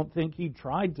personally don't think he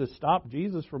tried to stop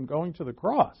Jesus from going to the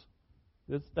cross.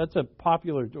 That's it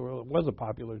was a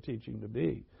popular teaching to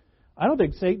be. I don't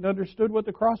think Satan understood what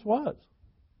the cross was.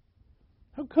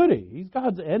 How could he? He's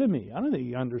God's enemy. I don't think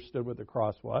he understood what the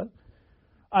cross was.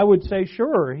 I would say,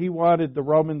 sure, he wanted the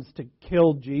Romans to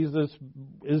kill Jesus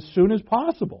as soon as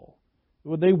possible.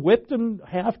 When they whipped him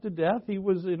half to death, he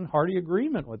was in hearty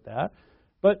agreement with that.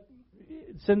 But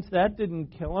since that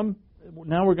didn't kill him,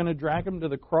 now we're going to drag him to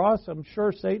the cross. I'm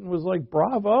sure Satan was like,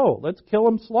 bravo, let's kill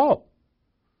him slow.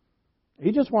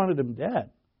 He just wanted him dead,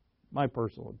 my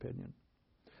personal opinion.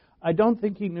 I don't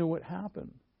think he knew what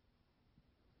happened.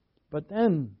 But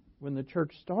then, when the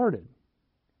church started,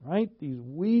 right, these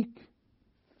weak,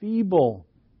 feeble,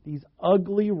 these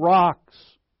ugly rocks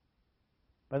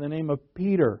by the name of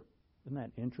Peter. Isn't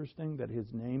that interesting that his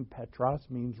name, Petros,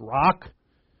 means rock?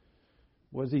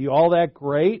 Was he all that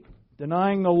great?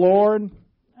 Denying the Lord?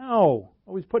 No.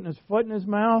 Always putting his foot in his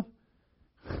mouth?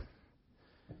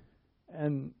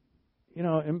 And,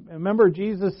 remember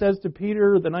Jesus says to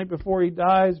Peter the night before he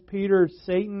dies, Peter,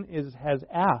 Satan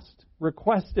has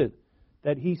requested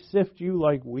that he sift you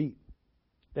like wheat,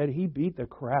 that he beat the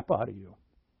crap out of you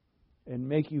and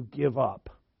make you give up.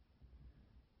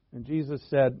 And Jesus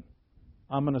said,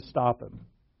 I'm going to stop him.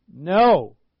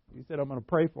 No. He said, I'm going to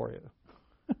pray for you.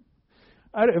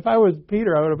 If I was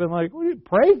Peter, I would have been like, well, you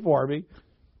pray for me.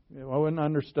 I wouldn't have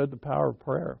understood the power of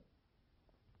prayer.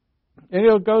 And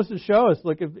it goes to show us,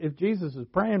 look, if Jesus is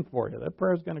praying for you, that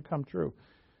prayer is going to come true.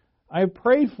 I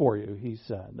pray for you, he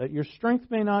said, that your strength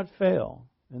may not fail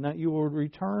and that you will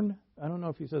return. I don't know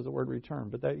if he says the word return,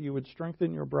 but that you would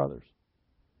strengthen your brothers.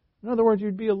 In other words,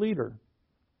 you'd be a leader.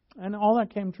 And all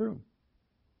that came true.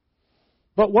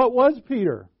 But what was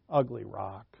Peter? Ugly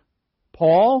rock.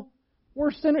 Paul?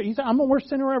 Worst sinner. He said, I'm the worst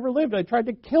sinner who ever lived. I tried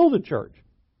to kill the church.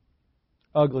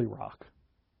 Ugly rock.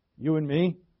 You and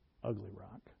me? Ugly rock.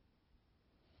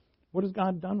 What has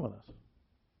God done with us?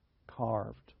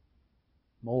 Carved.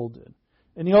 Molded.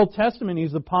 In the Old Testament,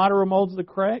 he's the potter who molds the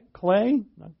clay.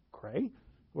 Not clay.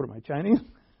 What am I, Chinese?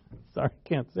 Sorry,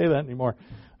 can't say that anymore.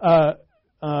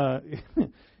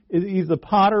 He's the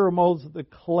potter who molds the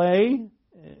clay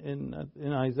in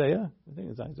Isaiah. I think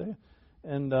it's Isaiah.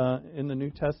 And in the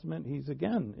New Testament, he's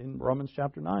again, in Romans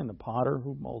chapter 9, the potter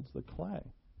who molds the clay.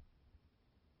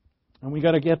 And we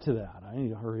got to get to that. I need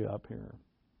to hurry up here.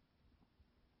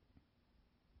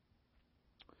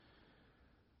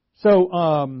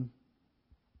 So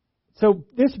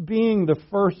this being the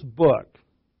first book,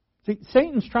 see,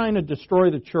 Satan's trying to destroy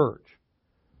the church.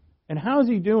 And how is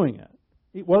he doing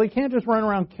it? Well, he can't just run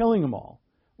around killing them all.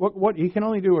 What he can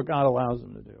only do what God allows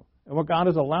him to do. And what God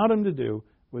has allowed him to do,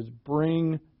 was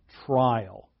bring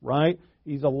trial, right?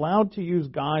 He's allowed to use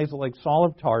guys like Saul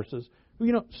of Tarsus,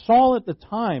 who, Saul at the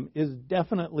time is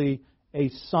definitely a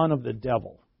son of the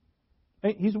devil.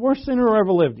 He's the worst sinner who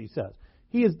ever lived, he says.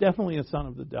 He is definitely a son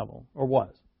of the devil, or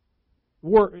was.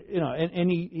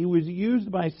 And he was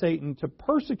used by Satan to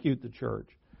persecute the church.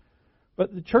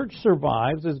 But the church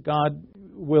survives as God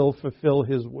will fulfill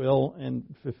His will and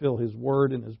fulfill His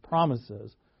word and His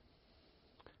promises.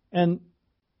 And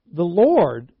the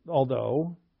Lord,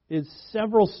 although, is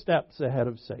several steps ahead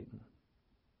of Satan.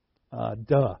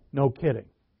 No kidding.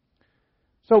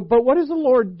 But what does the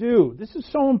Lord do? This is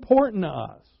so important to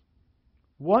us.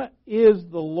 What is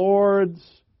the Lord's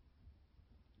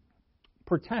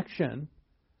protection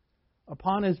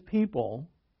upon His people,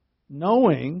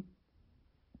 knowing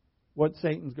what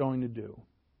Satan's going to do?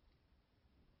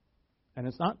 And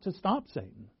it's not to stop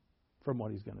Satan from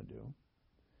what he's going to do.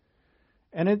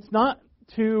 And it's not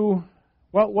to,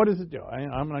 what does it do?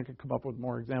 I'm not going to come up with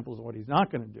more examples of what he's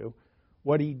not going to do.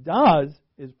 What he does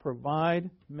is provide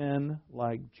men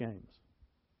like James.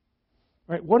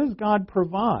 Right? What does God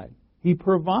provide? He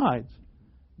provides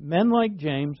men like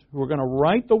James who are going to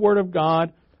write the Word of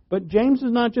God. But James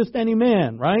is not just any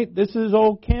man, right? This is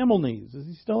old Camel Knees. Is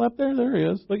he still up there? There he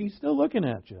is. Look, he's still looking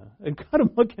at you. And got him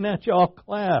looking at you all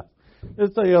class.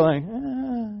 Just so you're like,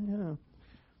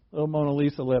 little Mona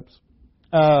Lisa lips.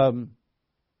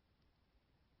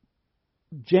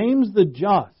 James the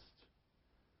Just,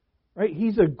 right?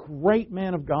 He's a great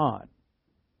man of God.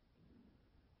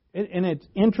 And it's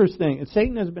interesting.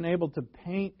 Satan has been able to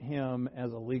paint him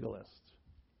as a legalist.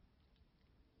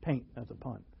 Paint, that's a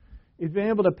pun. He's been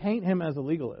able to paint him as a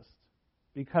legalist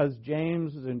because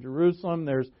James is in Jerusalem.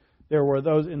 There were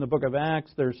those in the book of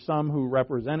Acts. There's some who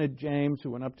represented James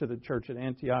who went up to the church at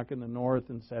Antioch in the north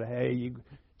and said, hey, you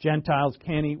Gentiles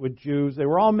can't eat with Jews. They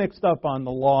were all mixed up on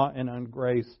the law and on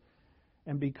grace.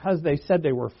 And because they said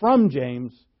they were from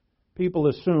James, people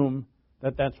assume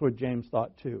that that's what James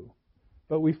thought too.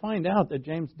 But we find out that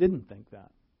James didn't think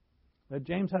that. That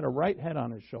James had a right head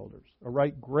on his shoulders, a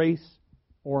right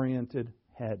grace-oriented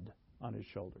head on his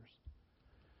shoulders.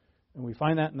 And we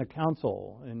find that in the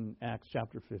council in Acts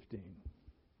chapter 15.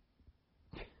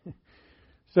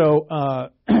 So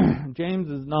James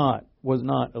was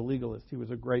not a legalist. He was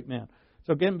a great man.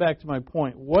 So getting back to my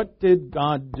point, what did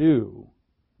God do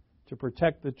to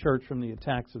protect the church from the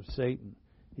attacks of Satan?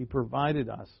 He provided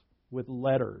us with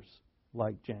letters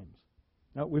like James.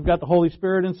 Now, we've got the Holy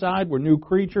Spirit inside. We're new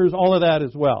creatures, all of that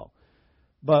as well.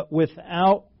 But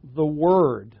without the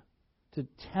Word to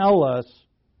tell us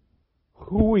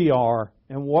who we are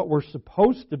and what we're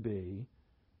supposed to be,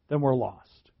 then we're lost.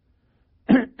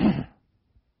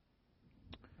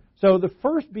 So the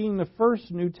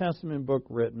first New Testament book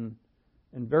written,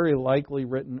 and very likely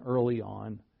written early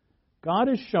on, God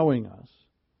is showing us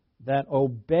that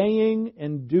obeying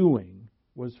and doing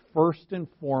was first and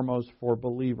foremost for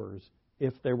believers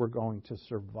if they were going to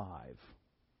survive.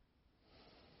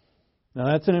 Now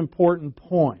that's an important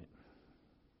point.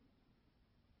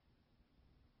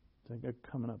 I think it's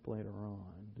coming up later on.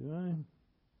 Do I?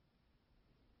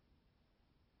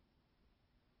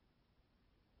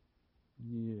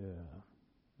 Yeah.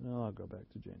 Well, I'll go back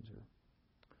to James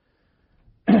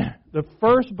here. The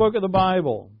first book of the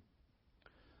Bible.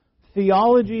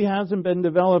 Theology hasn't been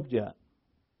developed yet.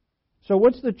 So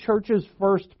what's the church's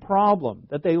first problem?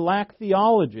 That they lack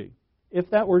theology.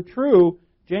 If that were true,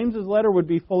 James's letter would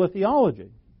be full of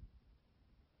theology.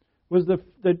 Was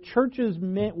the church's,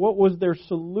 what was their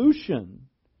solution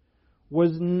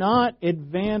was not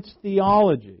advanced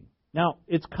theology. Now,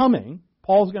 it's coming.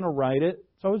 Paul's going to write it.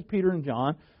 So is Peter and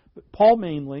John. But Paul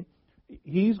mainly,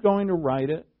 he's going to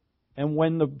write it. And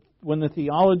when the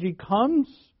theology comes,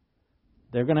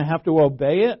 they're going to have to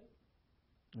obey it.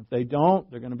 If they don't,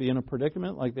 they're going to be in a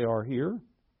predicament like they are here.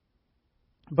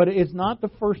 But it's not the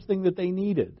first thing that they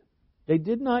needed. They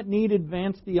did not need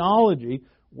advanced theology.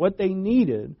 What they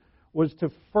needed was to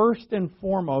first and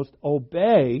foremost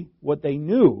obey what they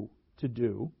knew to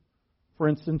do. For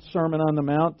instance, Sermon on the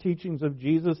Mount, teachings of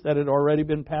Jesus that had already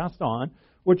been passed on,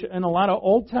 and a lot of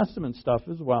Old Testament stuff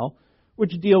as well,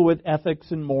 which deal with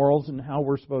ethics and morals and how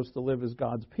we're supposed to live as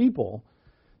God's people.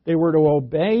 They were to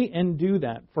obey and do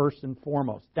that first and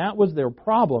foremost. That was their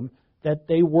problem, that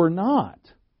they were not.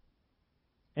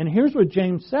 And here's what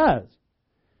James says.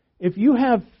 If you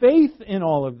have faith in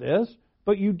all of this,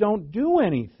 but you don't do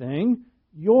anything,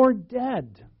 you're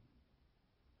dead.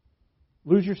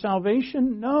 Lose your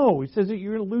salvation? No. He says that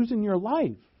you're losing your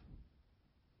life.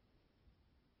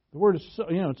 The word is,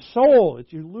 it's soul.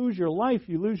 It's you lose your life,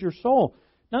 you lose your soul.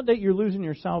 Not that you're losing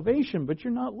your salvation, but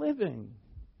you're not living.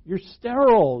 You're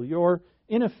sterile. You're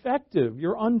ineffective.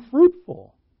 You're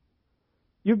unfruitful.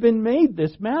 You've been made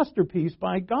this masterpiece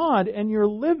by God, and you're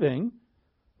living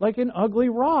like an ugly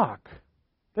rock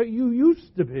that you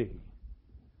used to be.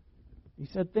 He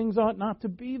said, things ought not to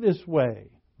be this way,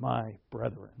 my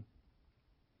brethren.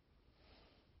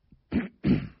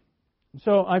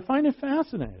 So I find it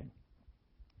fascinating.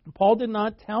 Paul did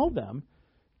not tell them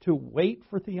to wait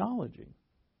for theology.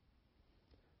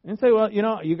 And say, well,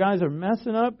 you guys are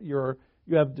messing up. You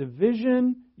have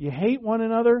division. You hate one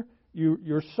another.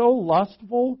 You're so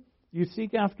lustful. You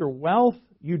seek after wealth.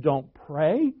 You don't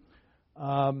pray.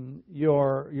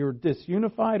 You're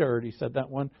disunified. I already said that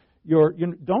one.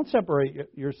 You don't separate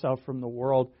yourself from the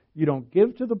world. You don't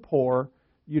give to the poor.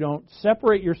 You don't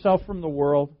separate yourself from the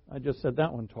world. I just said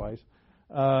that one twice.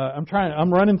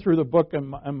 I'm running through the book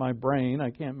in my brain.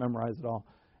 I can't memorize it all.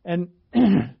 And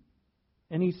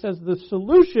and he says the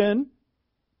solution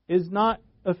is not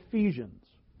Ephesians,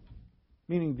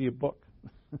 meaning the book.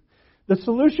 The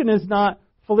solution is not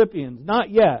Philippians, not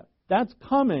yet. That's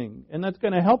coming, and that's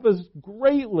going to help us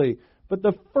greatly. But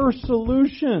the first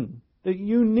solution that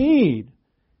you need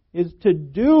is to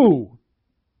do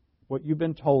what you've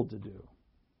been told to do.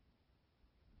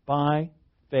 By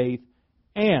faith,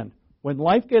 and when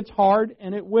life gets hard,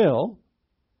 and it will,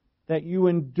 that you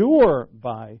endure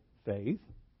by faith,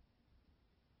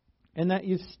 and that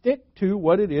you stick to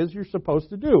what it is you're supposed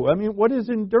to do. I mean, what is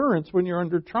endurance when you're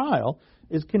under trial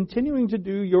is continuing to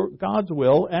do God's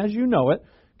will as you know it,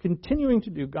 continuing to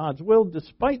do God's will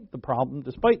despite the problem,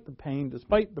 despite the pain,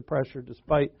 despite the pressure,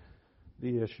 despite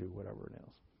the issue, whatever it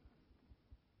is.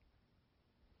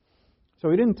 So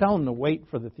he didn't tell them to wait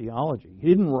for the theology. He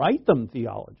didn't write them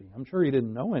theology. I'm sure he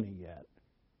didn't know any yet.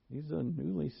 He's a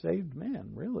newly saved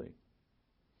man, really.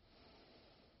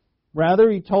 Rather,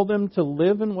 he told them to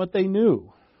live in what they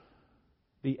knew,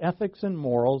 the ethics and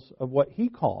morals of what he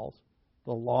calls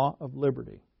the law of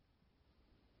liberty.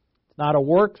 It's not a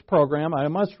works program. I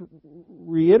must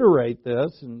reiterate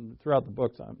this, and throughout the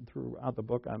book,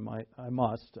 I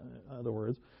must, in other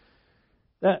words,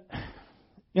 that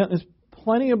there's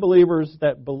plenty of believers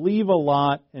that believe a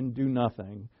lot and do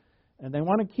nothing, and they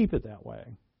want to keep it that way.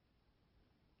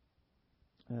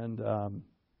 And a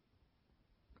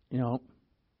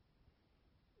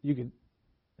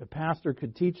pastor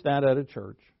could teach that at a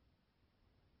church,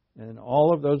 and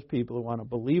all of those people who want to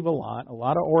believe a lot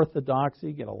of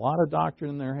orthodoxy, get a lot of doctrine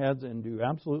in their heads, and do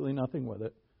absolutely nothing with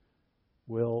it,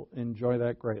 will enjoy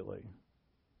that greatly,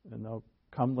 and they'll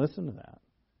come listen to that.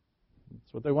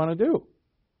 That's what they want to do.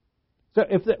 So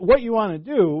if what you want to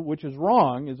do, which is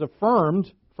wrong, is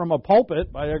affirmed from a pulpit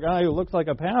by a guy who looks like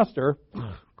a pastor,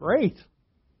 great.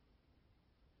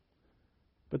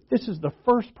 But this is the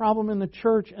first problem in the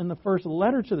church, and the first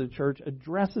letter to the church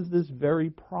addresses this very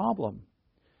problem.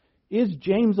 Is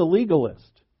James a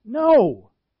legalist?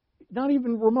 No, not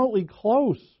even remotely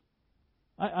close.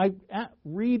 I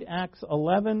read Acts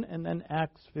 11 and then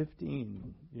Acts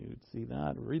 15. You'd see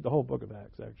that. Read the whole book of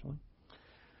Acts, actually.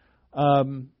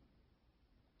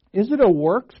 Is it a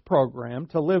works program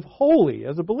to live holy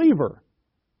as a believer?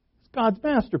 It's God's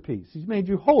masterpiece. He's made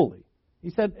you holy. He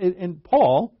said, in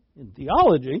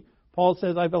theology, Paul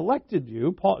says, I've elected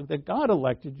you, that God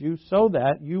elected you so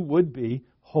that you would be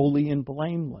holy and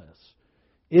blameless.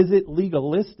 Is it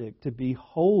legalistic to be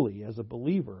holy as a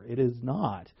believer? It is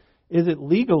not. Is it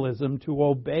legalism to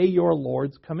obey your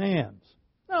Lord's commands?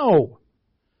 No.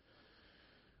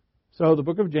 So the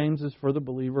book of James is for the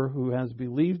believer who has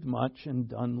believed much and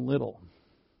done little.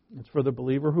 It's for the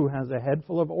believer who has a head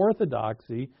full of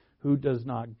orthodoxy, who does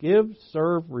not give,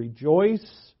 serve,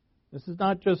 rejoice. This is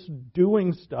not just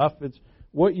doing stuff, it's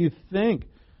what you think.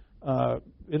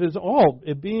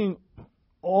 It being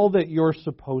all that you're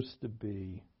supposed to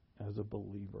be as a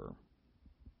believer.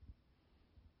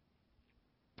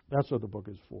 That's what the book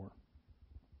is for.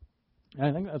 And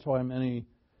I think that's why many...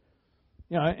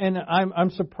 and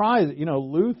I'm surprised,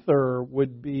 Luther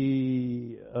would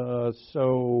be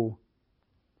so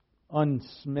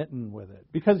unsmitten with it.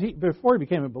 Because before he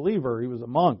became a believer, he was a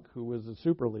monk who was a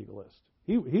super legalist.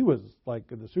 He was like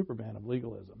the Superman of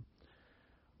legalism.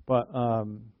 But,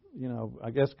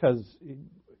 I guess because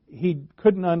he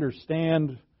couldn't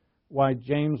understand why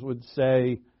James would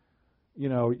say,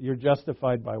 you're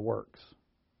justified by works.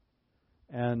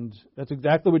 And that's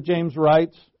exactly what James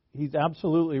writes. He's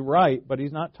absolutely right, but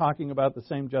he's not talking about the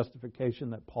same justification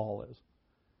that Paul is.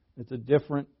 It's a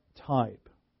different type,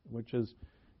 which is,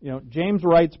 James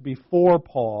writes before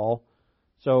Paul,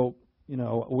 so,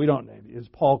 we don't, is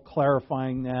Paul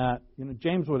clarifying that?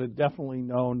 James would have definitely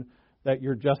known that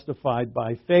you're justified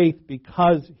by faith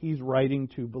because he's writing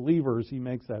to believers. He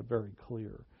makes that very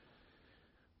clear.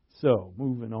 So,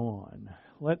 moving on.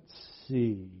 Let's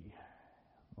see.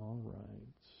 All right.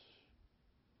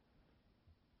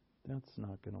 That's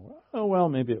not going to work. Oh, well,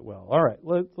 maybe it will. All right.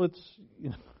 Let's.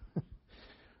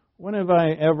 When have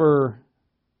I ever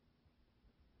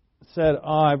said,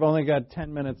 I've only got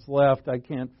 10 minutes left, I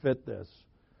can't fit this?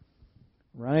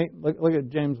 Right? Look at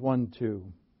James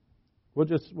 1:2.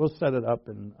 We'll set it up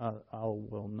and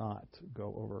will not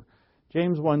go over.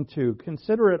 James 1:2.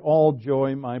 Consider it all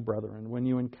joy, my brethren, when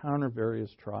you encounter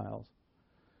various trials,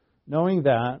 knowing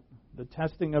that the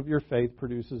testing of your faith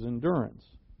produces endurance.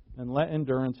 And let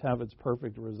endurance have its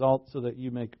perfect result, so that you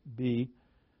may be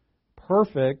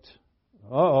perfect.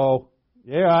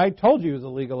 Yeah, I told you he was a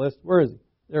legalist. Where is he?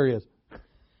 There he is.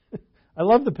 I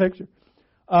love the picture.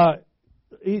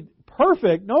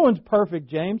 Perfect. No one's perfect,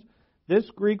 James.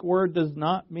 This Greek word does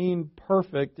not mean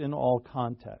perfect in all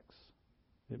contexts.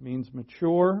 It means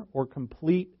mature or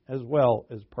complete as well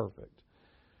as perfect.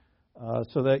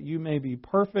 So that you may be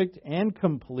perfect and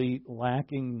complete,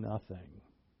 lacking nothing.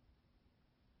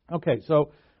 Okay,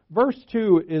 so verse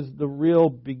 2 is the real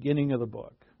beginning of the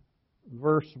book.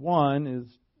 Verse 1 is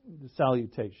the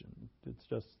salutation. It's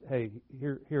just, hey,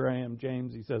 here I am,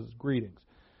 James. He says, greetings.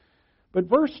 But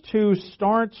verse 2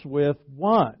 starts with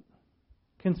 1.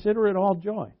 Consider it all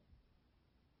joy.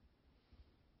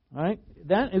 Right?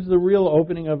 That is the real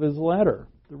opening of his letter.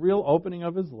 The real opening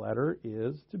of his letter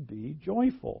is to be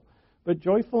joyful, but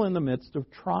joyful in the midst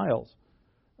of trials.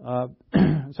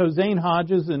 So Zane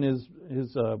Hodges, in his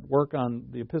work on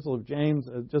the Epistle of James,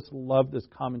 just love this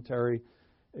commentary.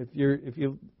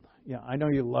 I know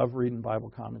you love reading Bible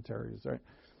commentaries, right?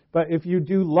 But if you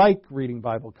do like reading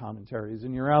Bible commentaries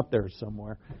and you're out there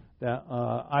somewhere, that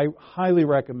I highly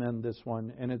recommend this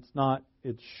one. And it's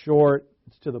short,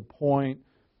 it's to the point.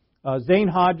 Zane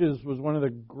Hodges was one of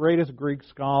the greatest Greek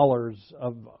scholars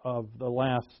of the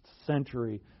last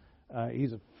century.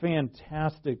 He's a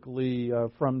fantastically,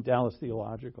 from Dallas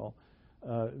Theological,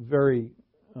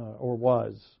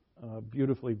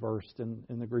 beautifully versed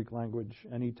in the Greek language,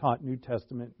 and he taught New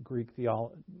Testament Greek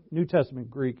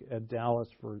at Dallas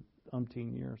for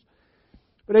umpteen years.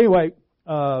 But anyway,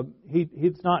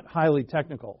 he's not highly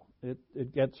technical.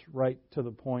 It gets right to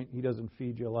the point. He doesn't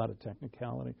feed you a lot of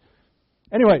technicality.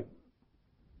 Anyway,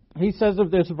 he says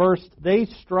of this verse, they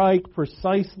strike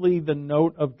precisely the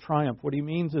note of triumph. What he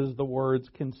means is the words,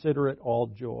 consider it all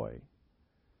joy.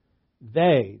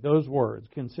 Those words,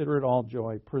 consider it all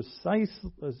joy,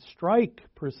 strike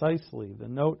precisely the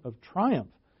note of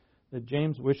triumph that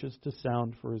James wishes to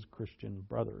sound for his Christian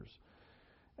brothers.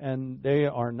 And they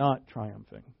are not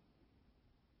triumphing.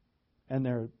 And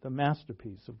they're the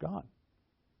masterpiece of God.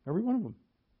 Every one of them.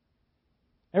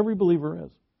 Every believer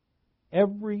is.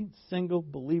 Every single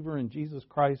believer in Jesus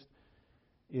Christ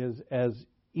is as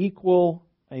equal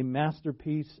a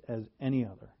masterpiece as any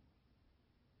other.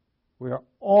 We are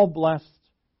all blessed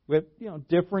with,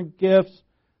 different gifts.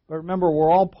 But remember,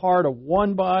 we're all part of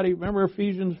one body. Remember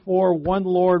Ephesians 4, one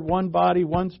Lord, one body,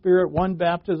 one Spirit, one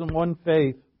baptism, one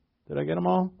faith. Did I get them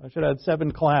all? I should have had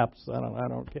 7 claps.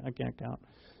 I can't count.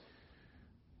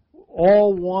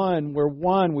 All one. We're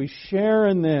one. We share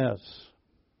in this.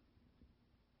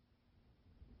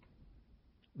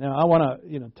 Now, I want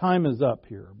to, time is up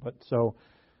here. But so,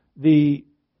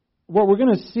 what we're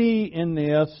going to see in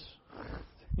this,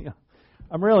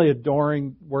 I'm really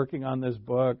adoring working on this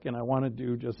book, and I want to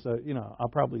do just, I'll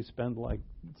probably spend like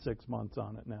 6 months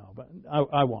on it now, but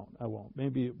I won't.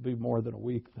 Maybe it'll be more than a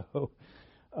week, though,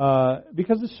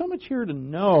 because there's so much here to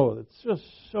know. It's just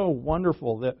so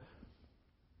wonderful that,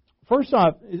 first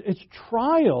off, it's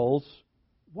trials.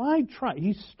 Why try?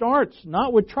 He starts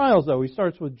not with trials, though. He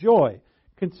starts with joy.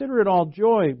 Consider it all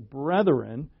joy,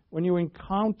 brethren, when you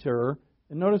encounter,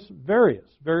 and notice various.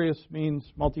 Various means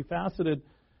multifaceted.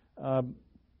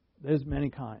 There's many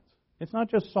kinds. It's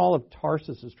not just Saul of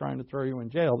Tarsus is trying to throw you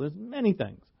in jail. There's many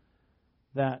things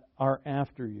that are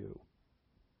after you,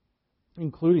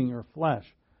 including your flesh.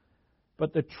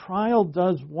 But the trial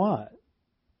does what?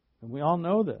 And we all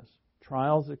know this.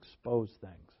 Trials expose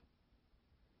things.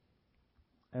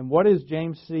 And what does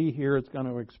James see here it's going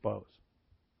to expose?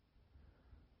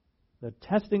 The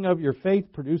testing of your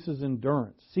faith produces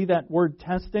endurance. See that word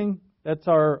testing? That's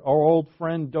our old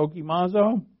friend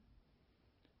dokimazo.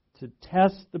 To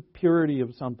test the purity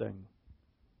of something.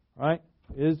 Right?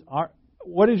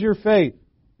 What is your faith?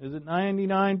 Is it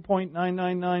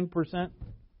 99.999%?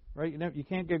 Right? You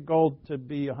can't get gold to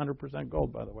be 100%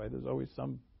 gold, by the way. There's always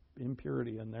some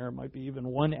impurity in there. It might be even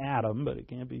one atom, but it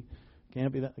can't be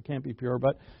pure.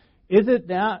 But is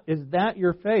that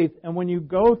your faith? And when you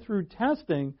go through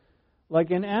testing, like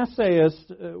an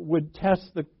essayist would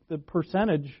test the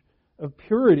percentage of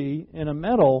purity in a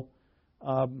metal,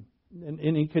 and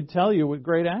he could tell you with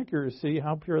great accuracy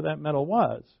how pure that metal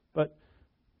was. But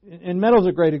and metal's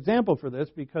a great example for this,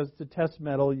 because to test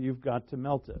metal, you've got to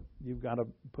melt it. You've got to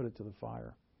put it to the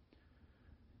fire.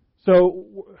 So,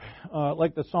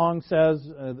 like the song says,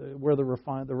 where the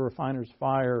refiner's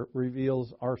fire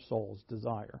reveals our soul's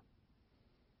desire.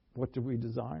 What do we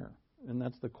desire? And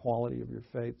that's the quality of your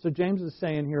faith. So James is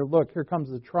saying here, look, here comes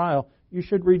the trial. You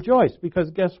should rejoice, because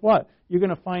guess what? You're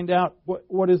going to find out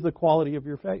what is the quality of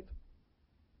your faith.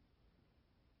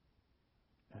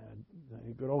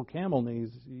 Good old camel knees,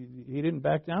 he didn't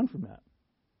back down from that.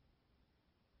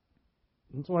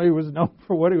 That's what he was known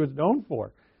for, what he was known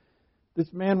for.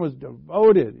 This man was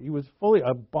devoted. He was fully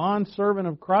a bondservant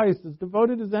of Christ, as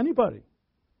devoted as anybody.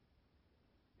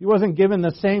 He wasn't given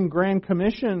the same grand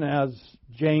commission as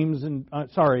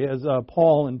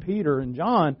Paul and Peter and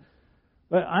John,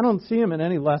 but I don't see him in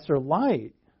any lesser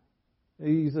light.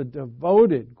 He's a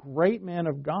devoted, great man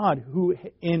of God who,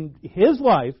 in his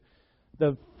life,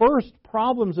 the first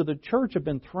problems of the church have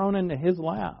been thrown into his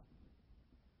lap.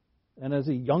 And as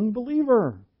a young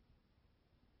believer,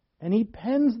 and he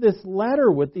pens this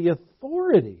letter with the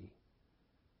authority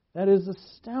that is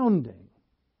astounding.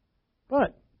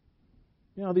 But,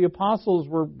 the apostles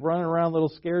were running around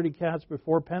little scaredy cats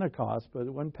before Pentecost, but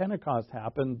when Pentecost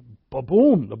happened,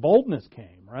 boom, the boldness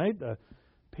came, right?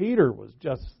 Peter was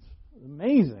just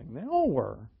amazing. They all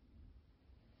were.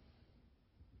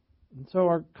 And so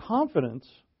our confidence,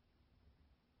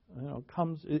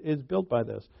 is built by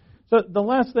this. So the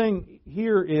last thing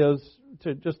here is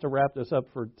to wrap this up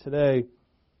for today.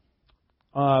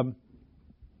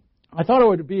 I thought it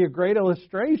would be a great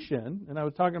illustration, and I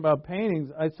was talking about paintings.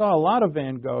 I saw a lot of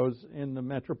Van Goghs in the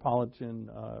Metropolitan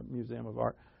Museum of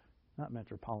Art. Not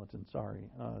Metropolitan, sorry,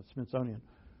 Smithsonian.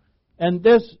 And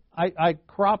this, I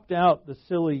cropped out the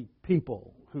silly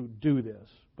people who do this.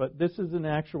 But this is an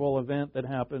actual event that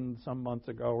happened some months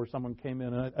ago where someone came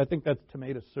in, and I think that's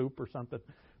tomato soup or something,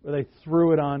 where they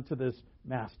threw it onto this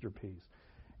masterpiece.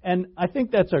 And I think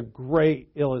that's a great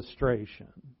illustration.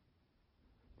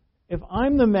 If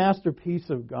I'm the masterpiece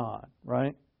of God,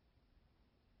 right,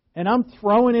 and I'm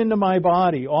throwing into my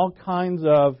body all kinds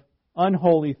of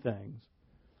unholy things,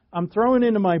 I'm throwing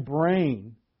into my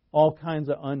brain all kinds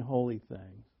of unholy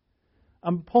things,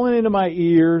 I'm pulling into my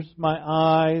ears, my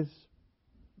eyes,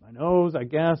 my nose, I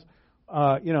guess,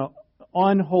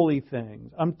 unholy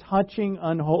things. I'm touching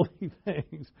unholy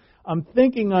things. I'm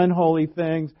thinking unholy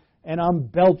things, and I'm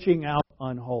belching out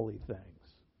unholy things.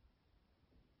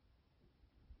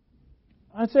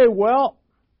 I say, well,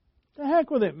 the heck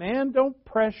with it, man. Don't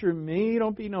pressure me.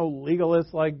 Don't be no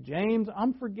legalist like James.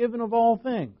 I'm forgiven of all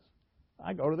things.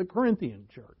 I go to the Corinthian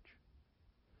church.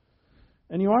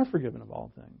 And you are forgiven of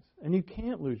all things. And you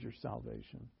can't lose your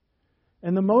salvation.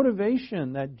 And the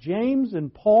motivation that James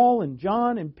and Paul and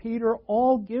John and Peter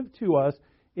all give to us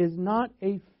is not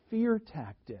a fear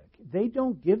tactic. They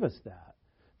don't give us that.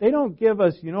 They don't give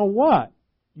us, you know what,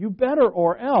 you better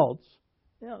or else.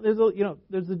 There's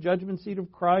the judgment seat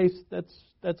of Christ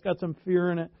that's got some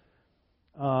fear in it.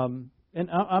 And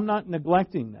I'm not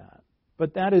neglecting that.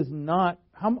 But that is not,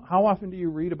 how often do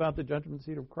you read about the judgment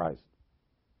seat of Christ?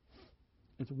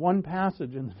 It's one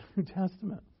passage in the New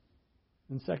Testament.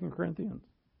 In 2 Corinthians.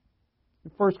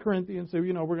 In 1 Corinthians,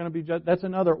 we're going to be judged. That's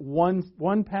another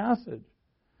one passage.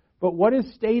 But what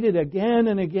is stated again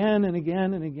and again and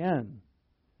again and again?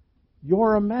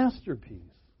 You're a masterpiece.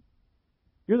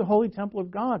 You're the holy temple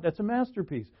of God. That's a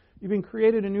masterpiece. You've been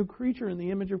created a new creature in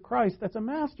the image of Christ. That's a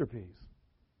masterpiece.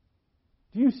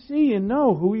 Do you see and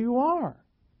know who you are?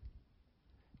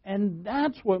 And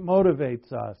that's what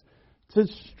motivates us. To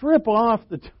strip off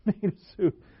the tomato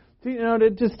soup. To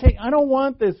just take, I don't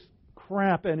want this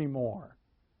crap anymore.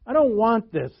 I don't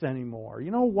want this anymore.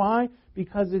 You know why?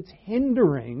 Because it's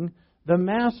hindering the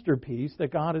masterpiece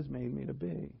that God has made me to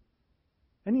be.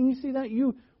 And you see that?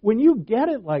 When you get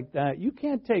it like that, you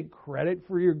can't take credit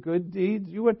for your good deeds.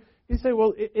 You say,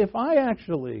 well, if I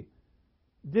actually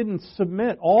didn't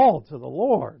submit all to the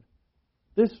Lord,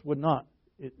 this would not,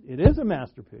 it is a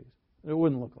masterpiece. It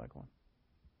wouldn't look like one.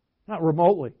 Not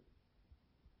remotely.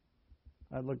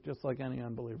 I'd look just like any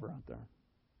unbeliever out there.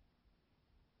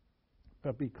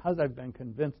 But because I've been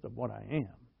convinced of what I am,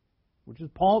 which is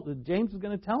James is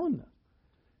going to tell him this.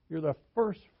 You're the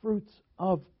first fruits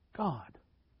of God.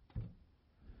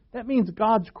 That means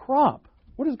God's crop.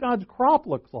 What does God's crop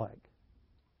look like?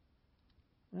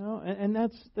 And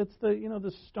that's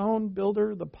the stone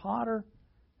builder, the potter,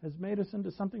 has made us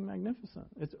into something magnificent.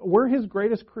 We're His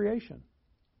greatest creation.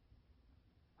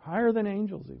 Higher than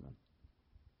angels even.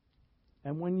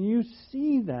 And when you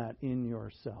see that in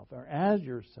yourself or as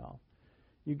yourself,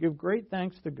 you give great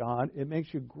thanks to God. It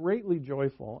makes you greatly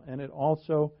joyful, and it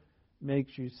also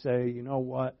makes you say, you know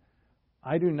what?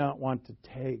 I do not want to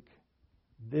take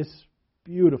this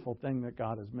beautiful thing that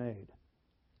God has made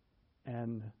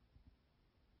and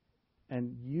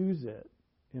use it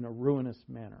in a ruinous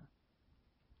manner.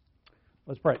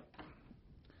 Let's pray.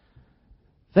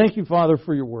 Thank you, Father,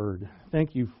 for your word.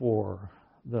 Thank you for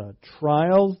the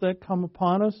trials that come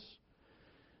upon us.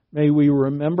 May we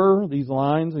remember these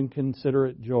lines and consider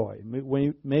it joy.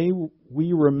 May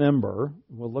we remember,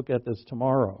 we'll look at this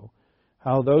tomorrow,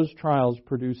 how those trials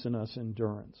produce in us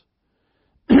endurance.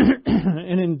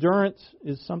 And endurance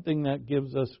is something that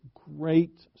gives us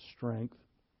great strength.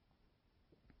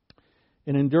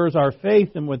 It endures our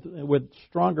faith, and with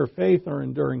stronger faith or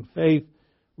enduring faith,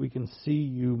 we can see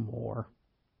you more.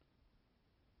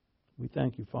 We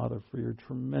thank you, Father, for your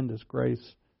tremendous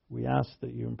grace. We ask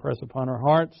that you impress upon our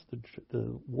hearts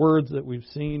the words that we've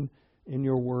seen in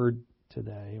your word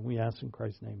today. And we ask in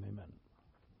Christ's name, amen.